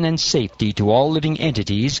protection and safety to all living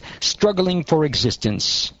entities struggling for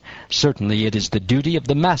existence. Certainly it is the duty of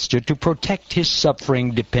the Master to protect his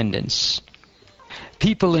suffering dependents.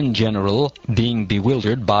 People in general, being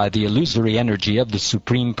bewildered by the illusory energy of the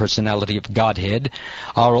Supreme Personality of Godhead,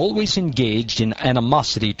 are always engaged in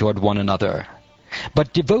animosity toward one another.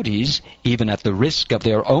 But devotees, even at the risk of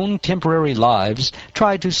their own temporary lives,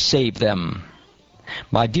 try to save them.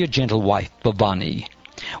 My dear gentle wife, Bhavani,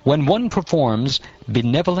 when one performs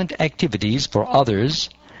benevolent activities for others,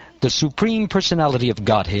 the Supreme Personality of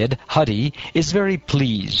Godhead, Hari, is very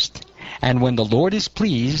pleased. And when the Lord is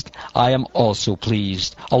pleased, I am also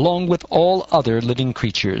pleased, along with all other living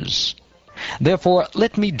creatures. Therefore,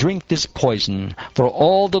 let me drink this poison, for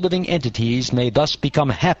all the living entities may thus become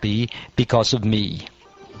happy because of me.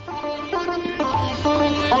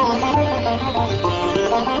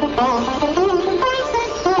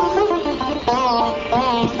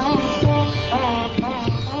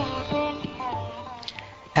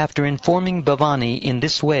 After informing Bhavani in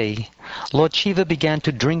this way, Lord Shiva began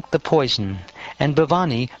to drink the poison, and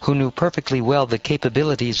Bhavani, who knew perfectly well the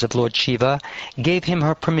capabilities of Lord Shiva, gave him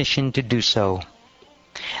her permission to do so.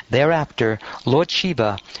 Thereafter, Lord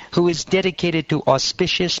Shiva, who is dedicated to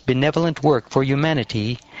auspicious, benevolent work for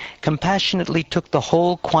humanity, compassionately took the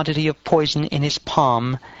whole quantity of poison in his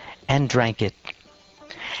palm and drank it.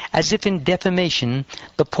 As if in defamation,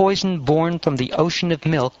 the poison born from the ocean of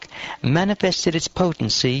milk manifested its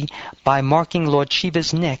potency by marking Lord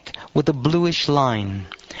Shiva's neck with a bluish line.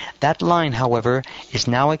 That line, however, is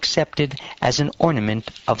now accepted as an ornament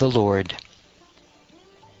of the Lord.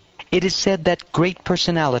 It is said that great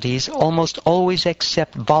personalities almost always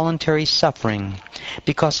accept voluntary suffering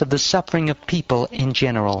because of the suffering of people in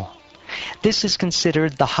general. This is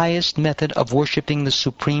considered the highest method of worshipping the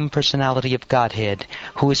Supreme Personality of Godhead,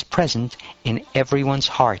 who is present in everyone's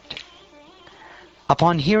heart.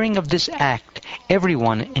 Upon hearing of this act,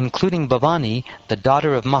 everyone, including Bhavani, the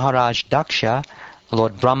daughter of Maharaj Daksha,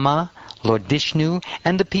 Lord Brahma, Lord Vishnu,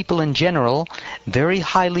 and the people in general, very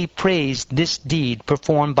highly praised this deed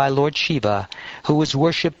performed by Lord Shiva, who is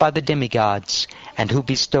worshipped by the demigods, and who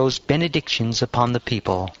bestows benedictions upon the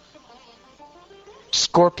people.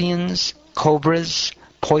 Scorpions, cobras,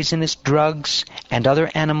 poisonous drugs, and other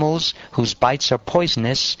animals whose bites are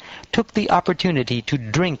poisonous took the opportunity to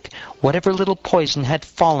drink whatever little poison had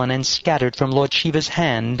fallen and scattered from Lord Shiva's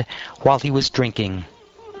hand while he was drinking.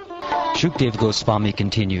 Shukdev Goswami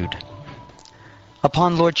continued.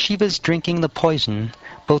 Upon Lord Shiva's drinking the poison,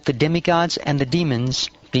 both the demigods and the demons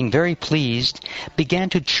being very pleased, began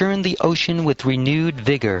to churn the ocean with renewed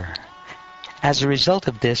vigor. As a result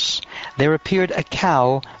of this, there appeared a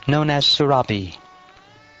cow known as Surabi.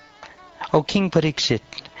 O King Pariksit,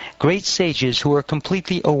 great sages who were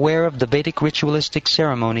completely aware of the Vedic ritualistic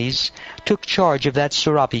ceremonies took charge of that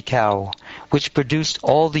Surabi cow, which produced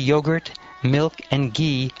all the yogurt, milk, and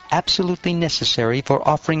ghee absolutely necessary for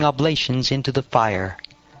offering oblations into the fire.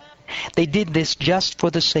 They did this just for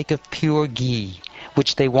the sake of pure ghee,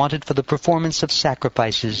 which they wanted for the performance of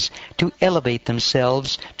sacrifices to elevate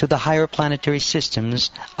themselves to the higher planetary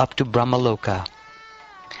systems up to Brahmaloka.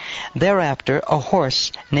 Thereafter, a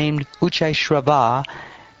horse named Uchai-Shrava,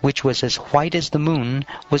 which was as white as the moon,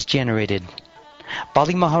 was generated.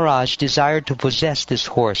 Bali Maharaj desired to possess this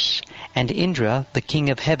horse, and Indra, the king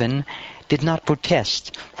of heaven, did not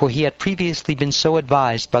protest, for he had previously been so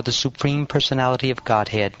advised by the Supreme Personality of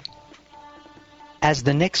Godhead. As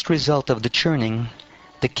the next result of the churning,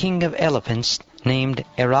 the king of elephants, named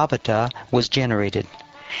Airavata, was generated.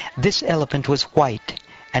 This elephant was white,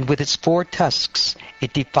 and with its 4 tusks,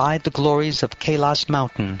 it defied the glories of Kailas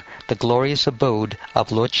mountain, the glorious abode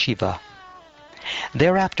of Lord Shiva.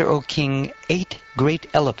 Thereafter, O king, 8 great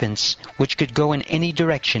elephants, which could go in any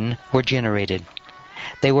direction, were generated.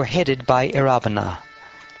 They were headed by Airavana.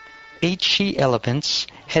 8 she-elephants,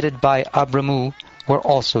 headed by Abramu, were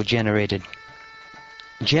also generated.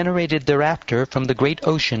 Generated thereafter from the great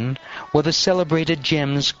ocean were the celebrated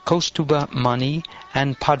gems Kaustubha Mani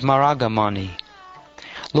and Padmaraga Mani.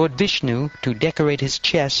 Lord Vishnu, to decorate his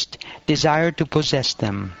chest, desired to possess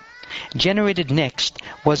them. Generated next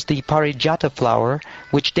was the Parijata flower,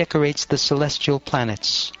 which decorates the celestial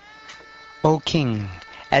planets. O king,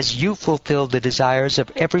 as you fulfilled the desires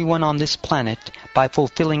of everyone on this planet by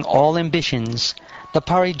fulfilling all ambitions, the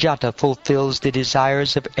Parijata fulfills the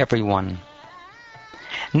desires of everyone.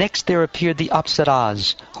 Next there appeared the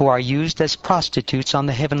Apsaras, who are used as prostitutes on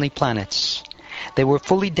the heavenly planets. They were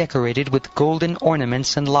fully decorated with golden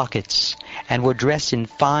ornaments and lockets, and were dressed in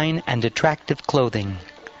fine and attractive clothing.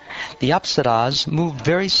 The Apsaras moved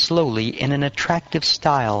very slowly in an attractive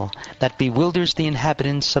style that bewilders the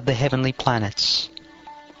inhabitants of the heavenly planets.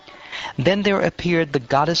 Then there appeared the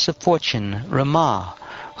goddess of fortune, Rama,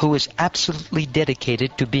 who is absolutely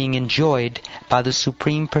dedicated to being enjoyed by the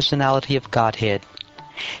Supreme Personality of Godhead.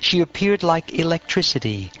 She appeared like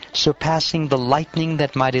electricity, surpassing the lightning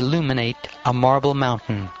that might illuminate a marble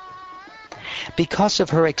mountain. Because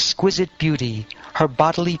of her exquisite beauty, her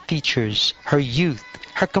bodily features, her youth,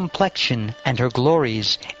 her complexion, and her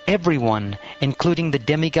glories, everyone, including the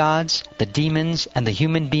demigods, the demons, and the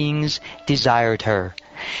human beings, desired her.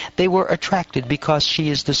 They were attracted because she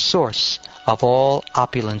is the source of all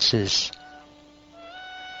opulences.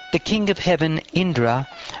 The king of heaven, Indra,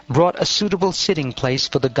 brought a suitable sitting place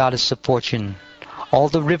for the goddess of fortune. All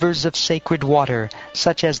the rivers of sacred water,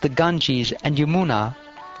 such as the Ganges and Yamuna,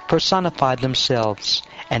 personified themselves,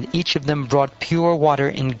 and each of them brought pure water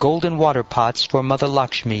in golden water pots for Mother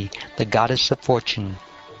Lakshmi, the goddess of fortune.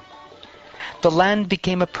 The land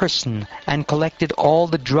became a person and collected all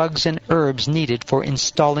the drugs and herbs needed for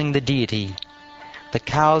installing the deity. The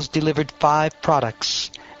cows delivered 5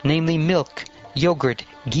 products, namely milk, yogurt,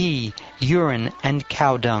 ghee, urine, and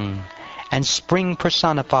cow dung. And spring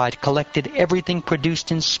personified collected everything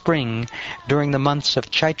produced in spring during the months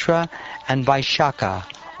of Chaitra and Vaishakha,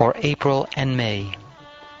 or April and May.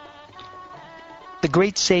 The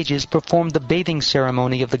great sages performed the bathing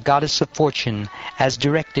ceremony of the goddess of fortune as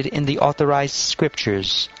directed in the authorized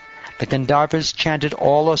scriptures. The Gandharvas chanted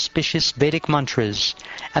all auspicious Vedic mantras,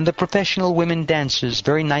 and the professional women dancers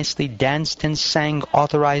very nicely danced and sang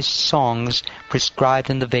authorized songs prescribed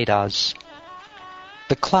in the Vedas.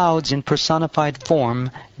 The clouds in personified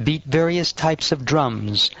form beat various types of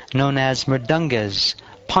drums known as mridangas,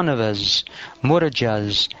 panavas,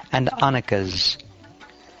 murajas, and anakas.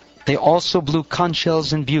 They also blew conch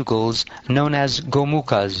shells and bugles known as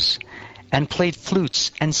gomukas, and played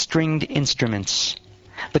flutes and stringed instruments.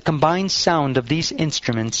 The combined sound of these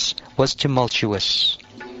instruments was tumultuous.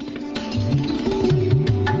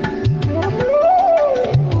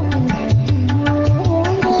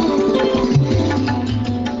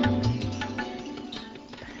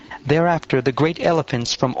 Thereafter the great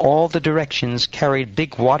elephants from all the directions carried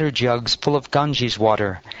big water jugs full of Ganges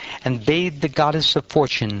water, and bathed the goddess of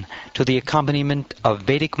fortune to the accompaniment of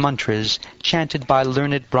Vedic mantras chanted by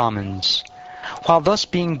learned Brahmins. While thus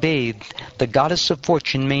being bathed, the goddess of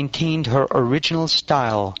fortune maintained her original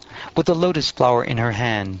style, with a lotus flower in her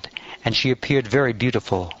hand, and she appeared very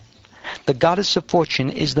beautiful. The goddess of fortune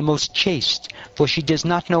is the most chaste, for she does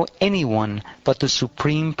not know anyone but the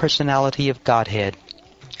Supreme Personality of Godhead.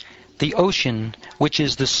 The ocean, which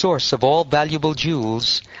is the source of all valuable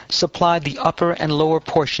jewels, supplied the upper and lower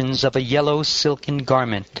portions of a yellow silken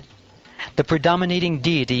garment. The predominating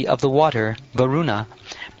deity of the water, Varuna,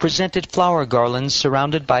 presented flower garlands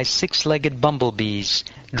surrounded by six-legged bumblebees,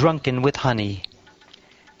 drunken with honey.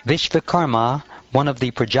 Vishvakarma, one of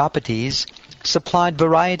the Prajapatis, supplied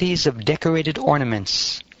varieties of decorated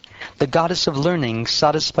ornaments. The goddess of learning,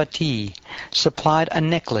 Sarasvati, supplied a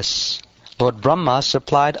necklace. Lord Brahma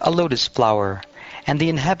supplied a lotus flower, and the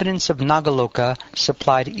inhabitants of Nagaloka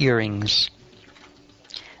supplied earrings.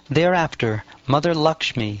 Thereafter, Mother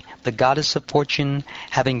Lakshmi, the goddess of fortune,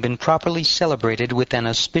 having been properly celebrated with an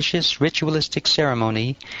auspicious ritualistic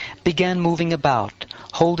ceremony, began moving about,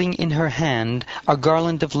 holding in her hand a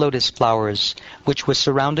garland of lotus flowers, which was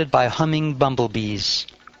surrounded by humming bumblebees.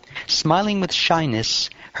 Smiling with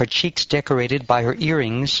shyness, her cheeks decorated by her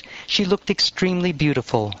earrings, she looked extremely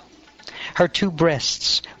beautiful. Her two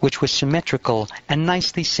breasts, which were symmetrical and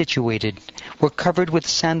nicely situated, were covered with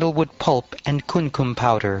sandalwood pulp and kumkum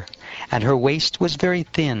powder, and her waist was very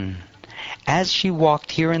thin. As she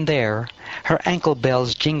walked here and there, her ankle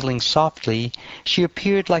bells jingling softly, she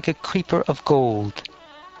appeared like a creeper of gold.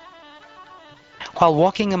 While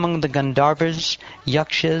walking among the Gandharvas,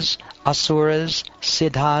 Yakshas, Asuras,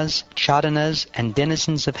 Siddhas, Chadanas, and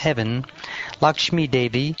denizens of heaven, Lakshmi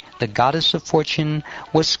Devi, the goddess of fortune,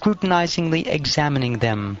 was scrutinizingly examining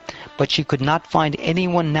them, but she could not find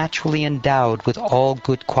anyone naturally endowed with all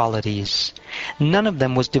good qualities. None of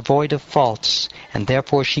them was devoid of faults, and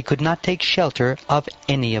therefore she could not take shelter of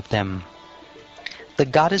any of them. The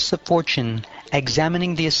goddess of fortune,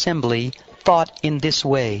 examining the assembly, thought in this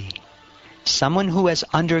way: someone who has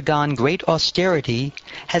undergone great austerity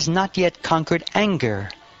has not yet conquered anger.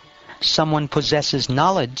 Someone possesses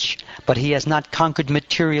knowledge, but he has not conquered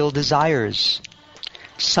material desires.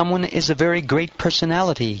 Someone is a very great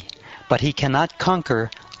personality, but he cannot conquer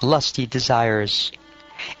lusty desires.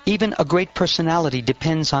 Even a great personality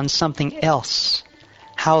depends on something else.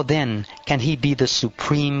 How then can he be the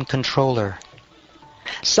supreme controller?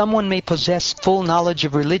 Someone may possess full knowledge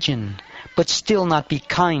of religion, but still not be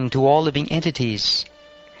kind to all living entities.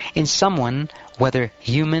 In someone, whether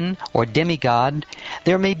human or demigod,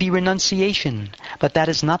 there may be renunciation, but that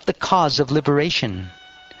is not the cause of liberation.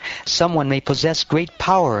 Someone may possess great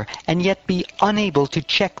power and yet be unable to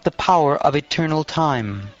check the power of eternal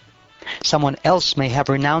time. Someone else may have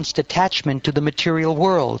renounced attachment to the material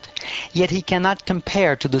world, yet he cannot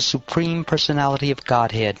compare to the Supreme Personality of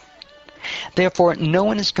Godhead. Therefore, no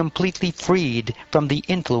one is completely freed from the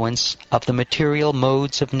influence of the material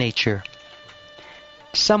modes of nature.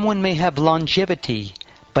 Someone may have longevity,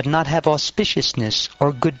 but not have auspiciousness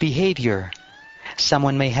or good behavior.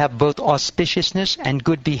 Someone may have both auspiciousness and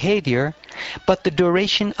good behavior, but the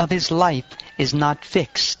duration of his life is not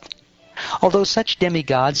fixed. Although such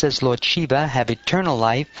demigods as Lord Shiva have eternal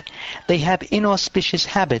life, they have inauspicious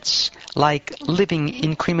habits, like living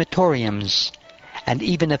in crematoriums. And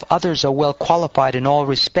even if others are well qualified in all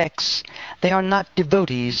respects, they are not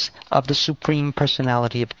devotees of the Supreme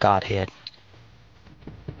Personality of Godhead.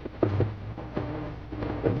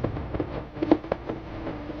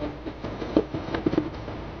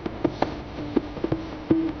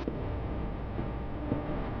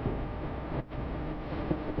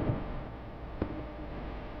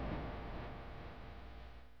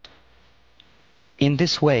 In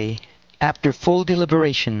this way, after full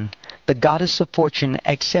deliberation, the goddess of fortune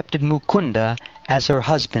accepted Mukunda as her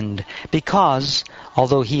husband because,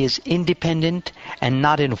 although he is independent and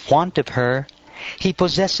not in want of her, he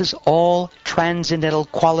possesses all transcendental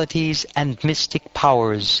qualities and mystic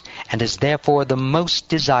powers, and is therefore the most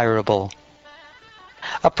desirable.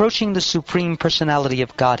 Approaching the Supreme Personality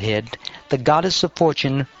of Godhead, the goddess of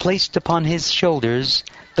fortune placed upon his shoulders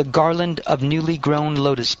the garland of newly grown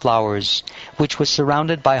lotus flowers, which was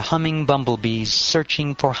surrounded by humming bumblebees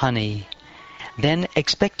searching for honey. Then,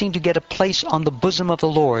 expecting to get a place on the bosom of the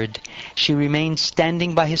Lord, she remained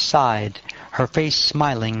standing by his side, her face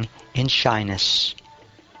smiling in shyness.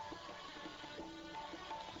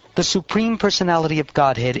 The Supreme Personality of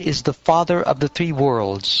Godhead is the Father of the three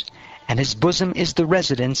worlds, and his bosom is the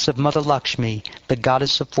residence of Mother Lakshmi, the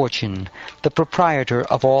goddess of fortune, the proprietor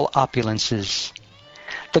of all opulences.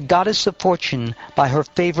 The goddess of fortune, by her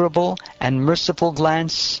favorable and merciful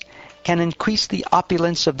glance, can increase the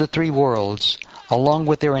opulence of the three worlds, along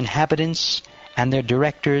with their inhabitants and their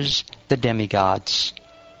directors, the demigods.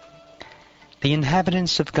 The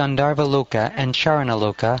inhabitants of Gandharva-loka and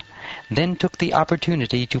Charana-loka then took the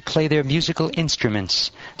opportunity to play their musical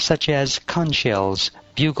instruments, such as conch shells,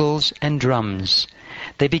 bugles, and drums.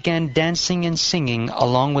 They began dancing and singing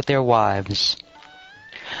along with their wives.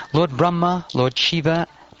 Lord Brahma, Lord Shiva,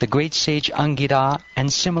 the great sage Angira,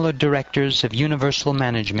 and similar directors of universal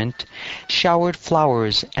management showered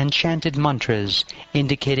flowers and chanted mantras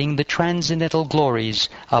indicating the transcendental glories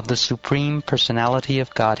of the Supreme Personality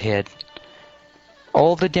of Godhead.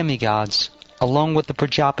 All the demigods, along with the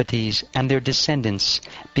Prajapatis and their descendants,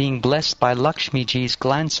 being blessed by Lakshmiji's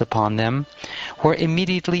glance upon them, were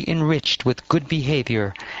immediately enriched with good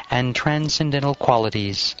behavior and transcendental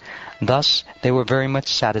qualities. Thus they were very much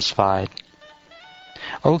satisfied.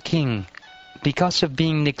 O King, because of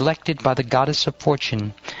being neglected by the goddess of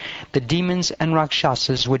fortune, the demons and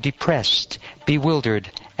Rakshasas were depressed, bewildered,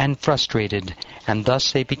 and frustrated, and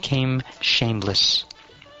thus they became shameless.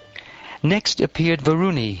 Next appeared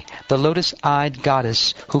Varuni, the lotus-eyed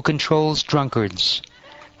goddess who controls drunkards.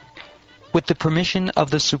 With the permission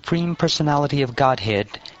of the Supreme Personality of Godhead,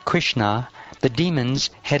 Krishna, the demons,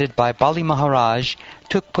 headed by Bali Maharaj,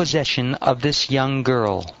 took possession of this young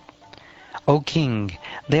girl. O King,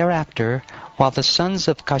 thereafter, while the sons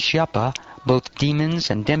of Kashyapa, both demons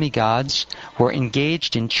and demigods, were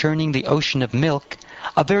engaged in churning the ocean of milk,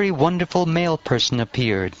 a very wonderful male person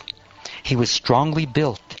appeared. He was strongly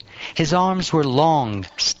built. His arms were long,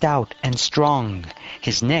 stout, and strong.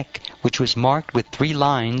 His neck, which was marked with 3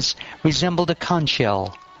 lines, resembled a conch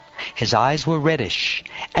shell. His eyes were reddish,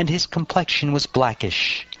 and his complexion was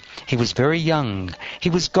blackish. He was very young.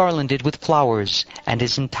 He was garlanded with flowers, and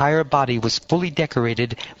his entire body was fully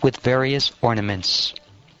decorated with various ornaments.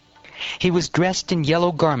 He was dressed in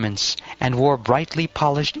yellow garments, and wore brightly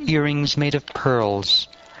polished earrings made of pearls.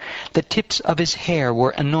 The tips of his hair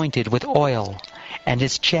were anointed with oil, and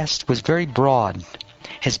his chest was very broad.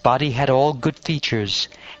 His body had all good features.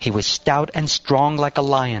 He was stout and strong like a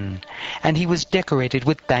lion, and he was decorated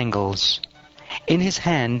with bangles. In his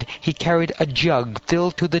hand he carried a jug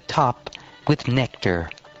filled to the top with nectar.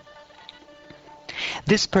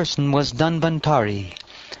 This person was Dhanvantari,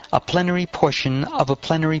 a plenary portion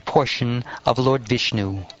of Lord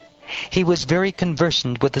Vishnu. He was very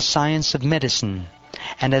conversant with the science of medicine,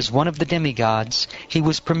 and as one of the demigods, he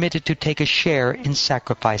was permitted to take a share in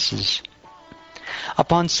sacrifices.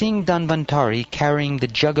 Upon seeing Dhanvantari carrying the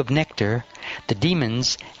jug of nectar, the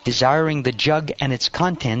demons, desiring the jug and its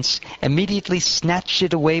contents, immediately snatched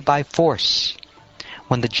it away by force.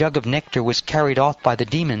 When the jug of nectar was carried off by the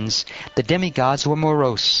demons, the demigods were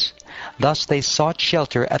morose. Thus they sought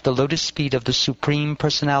shelter at the lotus feet of the Supreme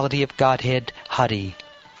Personality of Godhead, Hari.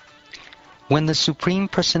 When the Supreme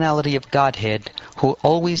Personality of Godhead, who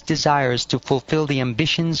always desires to fulfill the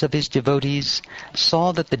ambitions of his devotees,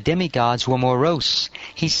 saw that the demigods were morose,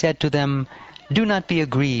 he said to them, "Do not be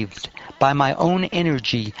aggrieved. By my own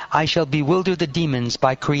energy I shall bewilder the demons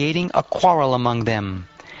by creating a quarrel among them.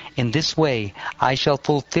 In this way I shall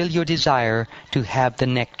fulfill your desire to have the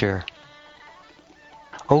nectar."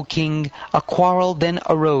 O King, a quarrel then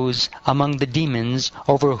arose among the demons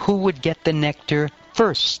over who would get the nectar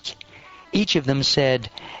first. Each of them said,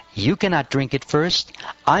 "You cannot drink it first.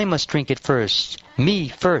 I must drink it first. Me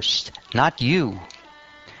first, not you."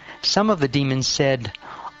 Some of the demons said,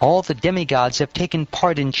 "All the demigods have taken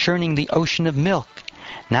part in churning the ocean of milk.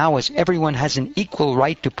 Now, as everyone has an equal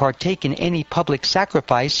right to partake in any public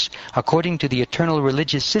sacrifice, according to the eternal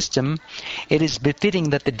religious system, it is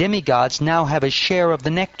befitting that the demigods now have a share of the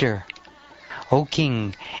nectar." O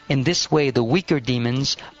King, in this way the weaker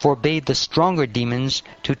demons forbade the stronger demons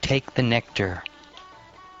to take the nectar.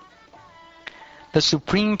 The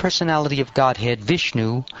Supreme Personality of Godhead,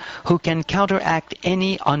 Vishnu, who can counteract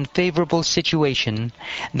any unfavorable situation,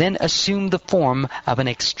 then assumed the form of an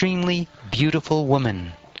extremely beautiful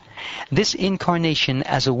woman. This incarnation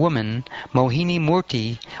as a woman, Mohini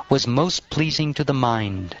Murti, was most pleasing to the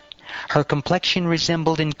mind. Her complexion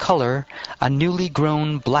resembled in color a newly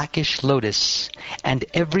grown blackish lotus, and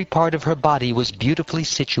every part of her body was beautifully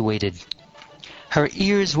situated. Her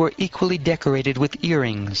ears were equally decorated with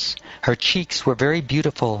earrings. Her cheeks were very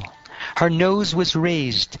beautiful. Her nose was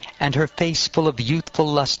raised, and her face full of youthful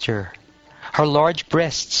luster. Her large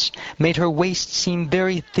breasts made her waist seem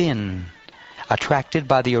very thin. Attracted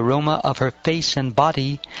by the aroma of her face and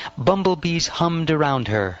body, bumblebees hummed around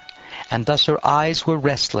her, and thus her eyes were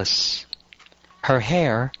restless. Her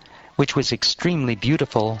hair, which was extremely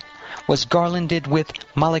beautiful, was garlanded with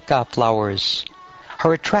malika flowers.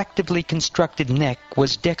 Her attractively constructed neck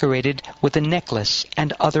was decorated with a necklace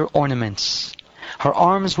and other ornaments. Her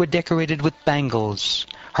arms were decorated with bangles.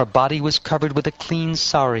 Her body was covered with a clean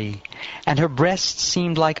sari, and her breasts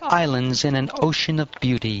seemed like islands in an ocean of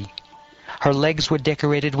beauty. Her legs were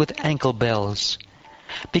decorated with ankle bells.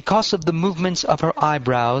 Because of the movements of her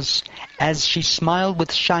eyebrows, as she smiled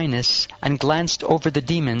with shyness and glanced over the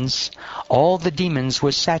demons, all the demons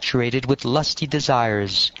were saturated with lusty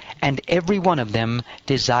desires, and every one of them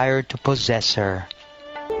desired to possess her.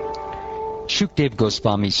 Shukdev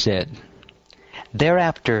Goswami said,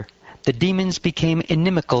 "Thereafter, the demons became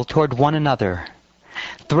inimical toward one another.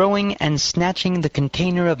 Throwing and snatching the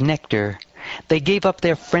container of nectar, they gave up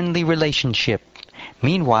their friendly relationship.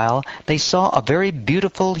 Meanwhile, they saw a very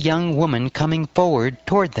beautiful young woman coming forward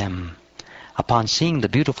toward them. Upon seeing the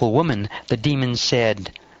beautiful woman, the demons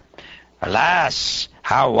said, 'Alas,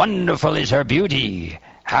 how wonderful is her beauty!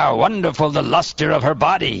 How wonderful the luster of her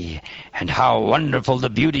body! And how wonderful the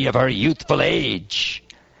beauty of her youthful age!'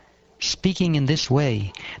 Speaking in this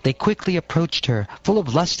way, they quickly approached her, full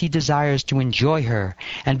of lusty desires to enjoy her,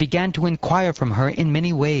 and began to inquire from her in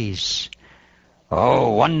many ways. 'Oh,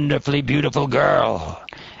 wonderfully beautiful girl!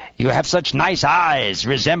 You have such nice eyes,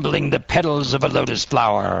 resembling the petals of a lotus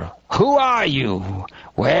flower. Who are you?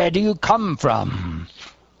 Where do you come from?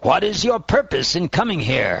 What is your purpose in coming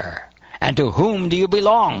here? And to whom do you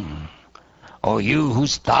belong? O you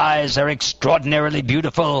whose thighs are extraordinarily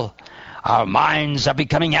beautiful, our minds are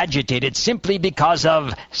becoming agitated simply because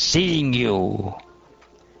of seeing you.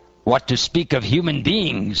 What to speak of human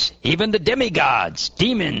beings, even the demigods,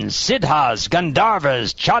 demons, siddhas,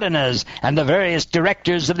 gandharvas, chadanas, and the various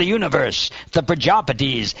directors of the universe, the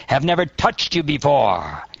Prajapatis, have never touched you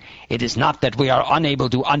before. It is not that we are unable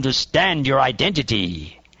to understand your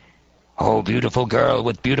identity. O beautiful girl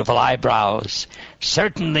with beautiful eyebrows,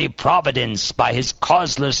 certainly Providence, by his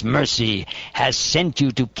causeless mercy, has sent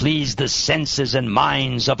you to please the senses and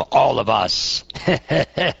minds of all of us.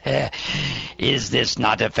 Is this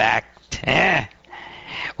not a fact?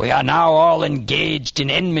 We are now all engaged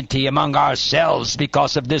in enmity among ourselves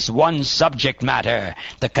because of this one subject matter,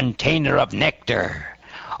 the container of nectar.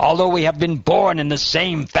 Although we have been born in the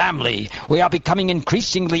same family, we are becoming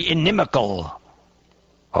increasingly inimical.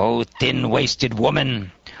 O thin-waisted woman,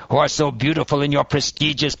 who are so beautiful in your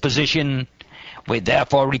prestigious position, we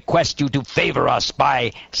therefore request you to favor us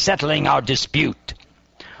by settling our dispute.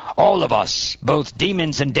 All of us, both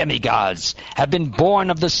demons and demigods, have been born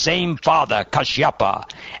of the same father, Kashyapa,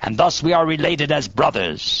 and thus we are related as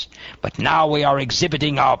brothers. But now we are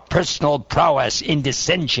exhibiting our personal prowess in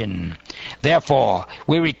dissension. Therefore,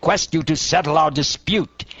 we request you to settle our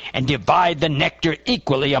dispute and divide the nectar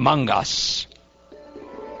equally among us.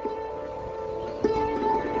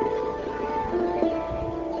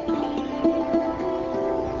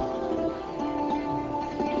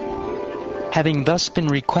 Having thus been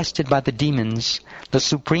requested by the demons, the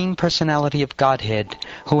Supreme Personality of Godhead,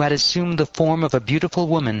 who had assumed the form of a beautiful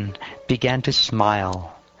woman, began to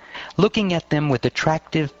smile. Looking at them with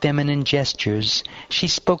attractive feminine gestures, she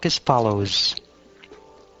spoke as follows.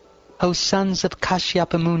 "O sons of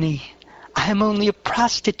Kashyapa Muni, I am only a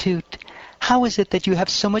prostitute. How is it that you have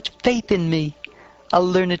so much faith in me? A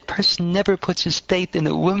learned person never puts his faith in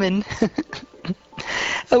a woman."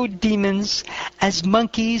 O demons, as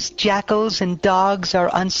monkeys, jackals, and dogs are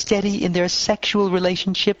unsteady in their sexual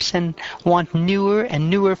relationships and want newer and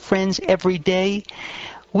newer friends every day,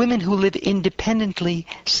 women who live independently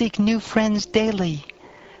seek new friends daily.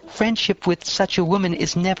 Friendship with such a woman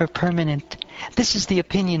is never permanent. This is the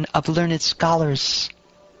opinion of learned scholars.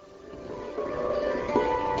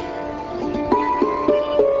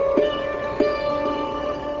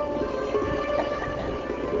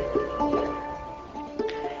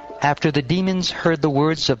 After the demons heard the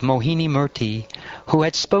words of Mohini Murti, who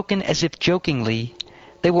had spoken as if jokingly,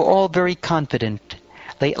 they were all very confident.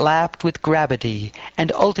 They laughed with gravity,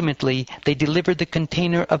 and ultimately they delivered the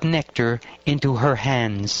container of nectar into her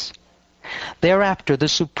hands. Thereafter the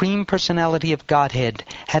Supreme Personality of Godhead,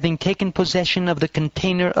 having taken possession of the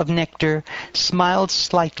container of nectar, smiled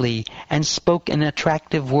slightly and spoke in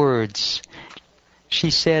attractive words.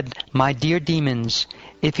 She said, "My dear demons,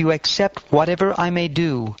 if you accept whatever I may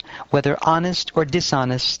do, whether honest or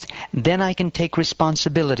dishonest, then I can take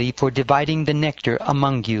responsibility for dividing the nectar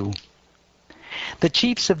among you." The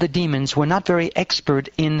chiefs of the demons were not very expert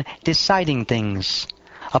in deciding things.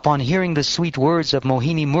 Upon hearing the sweet words of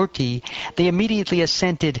Mohini Murti, they immediately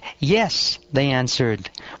assented. "Yes," they answered,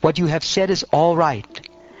 "what you have said is all right."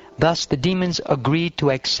 Thus the demons agreed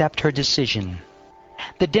to accept her decision.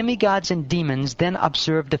 The demigods and demons then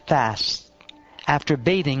observed a fast. After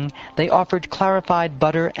bathing, they offered clarified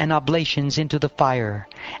butter and oblations into the fire,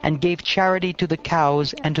 and gave charity to the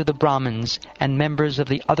cows and to the Brahmins and members of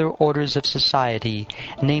the other orders of society,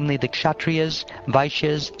 namely the Kshatriyas,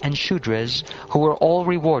 Vaishyas, and Shudras, who were all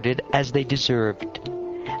rewarded as they deserved.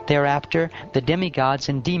 Thereafter, the demigods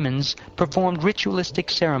and demons performed ritualistic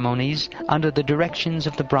ceremonies under the directions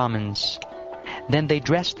of the Brahmins. Then they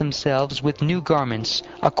dressed themselves with new garments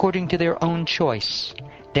according to their own choice,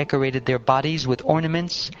 decorated their bodies with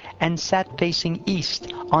ornaments, and sat facing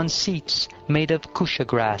east on seats made of kusha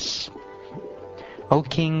grass. O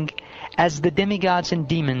king, as the demigods and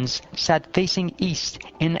demons sat facing east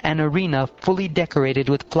in an arena fully decorated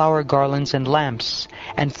with flower garlands and lamps,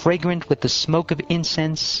 and fragrant with the smoke of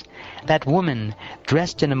incense, that woman,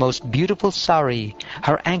 dressed in a most beautiful sari,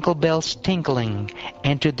 her ankle bells tinkling,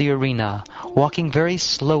 entered the arena, walking very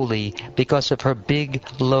slowly because of her big,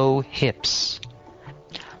 low hips.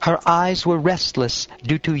 Her eyes were restless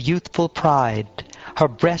due to youthful pride. Her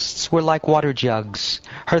breasts were like water jugs.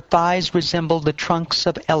 Her thighs resembled the trunks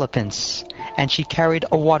of elephants, and she carried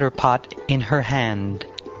a water pot in her hand.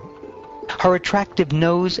 Her attractive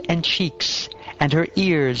nose and cheeks, and her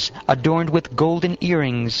ears, adorned with golden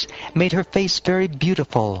earrings, made her face very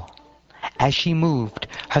beautiful. As she moved,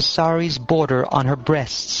 her sari's border on her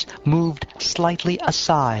breasts moved slightly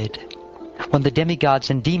aside. When the demigods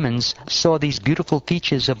and demons saw these beautiful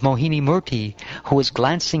features of Mohini Murti, who was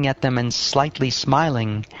glancing at them and slightly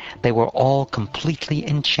smiling, they were all completely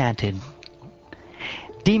enchanted.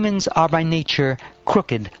 Demons are by nature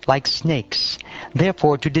crooked like snakes.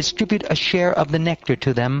 Therefore, to distribute a share of the nectar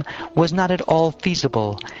to them was not at all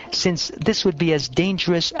feasible, since this would be as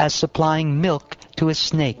dangerous as supplying milk to a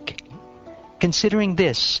snake. Considering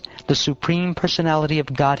this, the Supreme Personality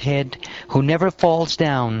of Godhead, who never falls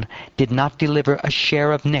down, did not deliver a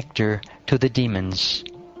share of nectar to the demons.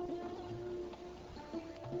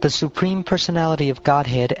 The Supreme Personality of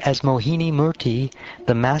Godhead, as Mohini Murti,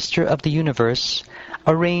 the Master of the Universe,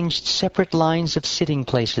 arranged separate lines of sitting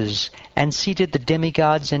places and seated the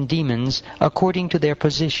demigods and demons according to their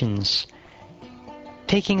positions.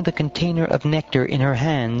 Taking the container of nectar in her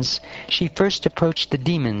hands, she first approached the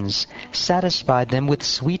demons, satisfied them with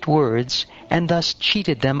sweet words, and thus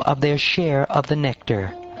cheated them of their share of the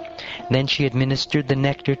nectar. Then she administered the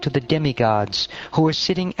nectar to the demigods, who were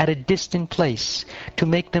sitting at a distant place, to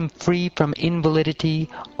make them free from invalidity,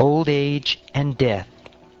 old age, and death.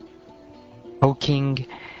 O king,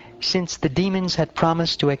 since the demons had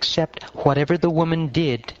promised to accept whatever the woman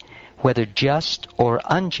did, whether just or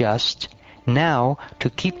unjust, now, to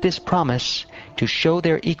keep this promise, to show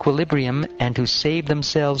their equilibrium and to save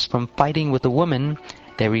themselves from fighting with the woman,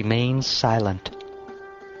 they remained silent.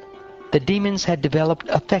 The demons had developed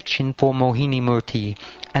affection for Mohini Murti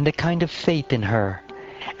and a kind of faith in her,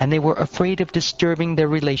 and they were afraid of disturbing their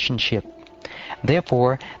relationship.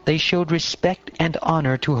 Therefore, they showed respect and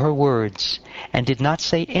honor to her words, and did not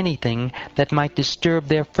say anything that might disturb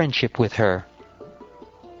their friendship with her.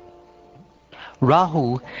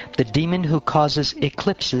 Rahu, the demon who causes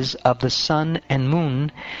eclipses of the sun and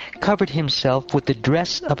moon, covered himself with the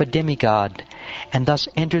dress of a demigod, and thus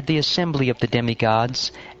entered the assembly of the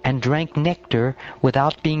demigods, and drank nectar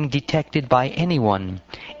without being detected by anyone,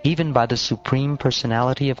 even by the Supreme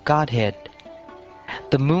Personality of Godhead.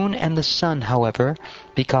 The moon and the sun, however,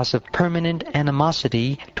 because of permanent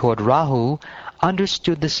animosity toward Rahu,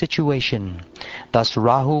 understood the situation. Thus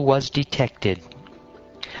Rahu was detected.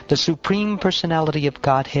 The Supreme Personality of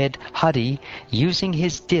Godhead, Hari, using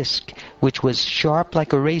his disc, which was sharp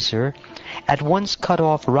like a razor, at once cut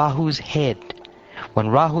off Rahu's head. When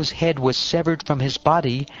Rahu's head was severed from his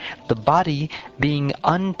body, the body, being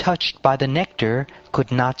untouched by the nectar,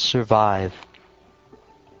 could not survive.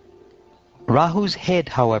 Rahu's head,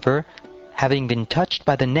 however, having been touched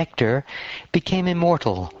by the nectar, became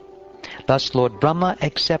immortal. Thus Lord Brahma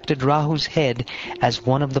accepted Rahu's head as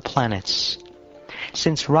one of the planets.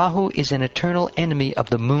 Since Rahu is an eternal enemy of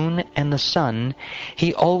the moon and the sun,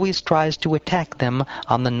 he always tries to attack them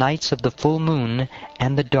on the nights of the full moon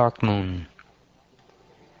and the dark moon.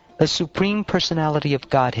 The Supreme Personality of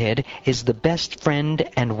Godhead is the best friend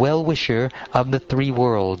and well-wisher of the three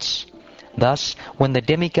worlds. Thus, when the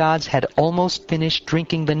demigods had almost finished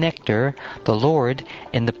drinking the nectar, the Lord,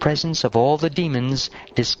 in the presence of all the demons,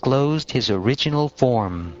 disclosed his original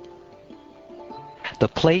form. The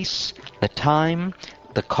place, the time,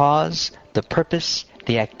 the cause, the purpose,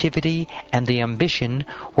 the activity, and the ambition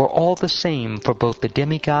were all the same for both the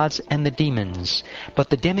demigods and the demons, but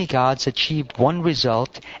the demigods achieved one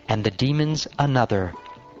result and the demons another.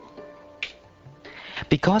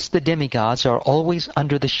 Because the demigods are always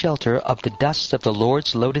under the shelter of the dust of the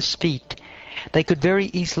Lord's lotus feet, they could very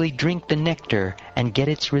easily drink the nectar and get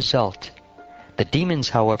its result. The demons,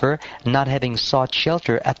 however, not having sought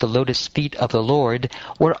shelter at the lotus feet of the Lord,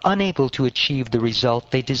 were unable to achieve the result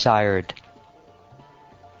they desired.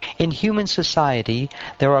 In human society,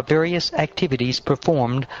 there are various activities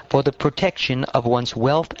performed for the protection of one's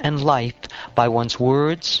wealth and life by one's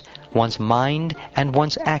words, one's mind, and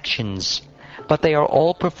one's actions, but they are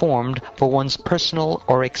all performed for one's personal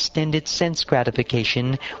or extended sense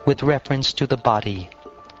gratification with reference to the body.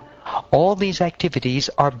 All these activities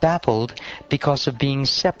are baffled because of being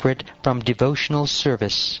separate from devotional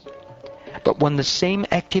service. But when the same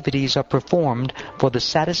activities are performed for the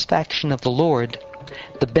satisfaction of the Lord,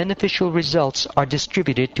 the beneficial results are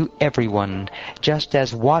distributed to everyone, just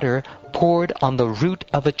as water poured on the root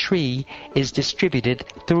of a tree is distributed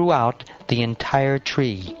throughout the entire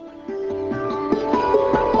tree.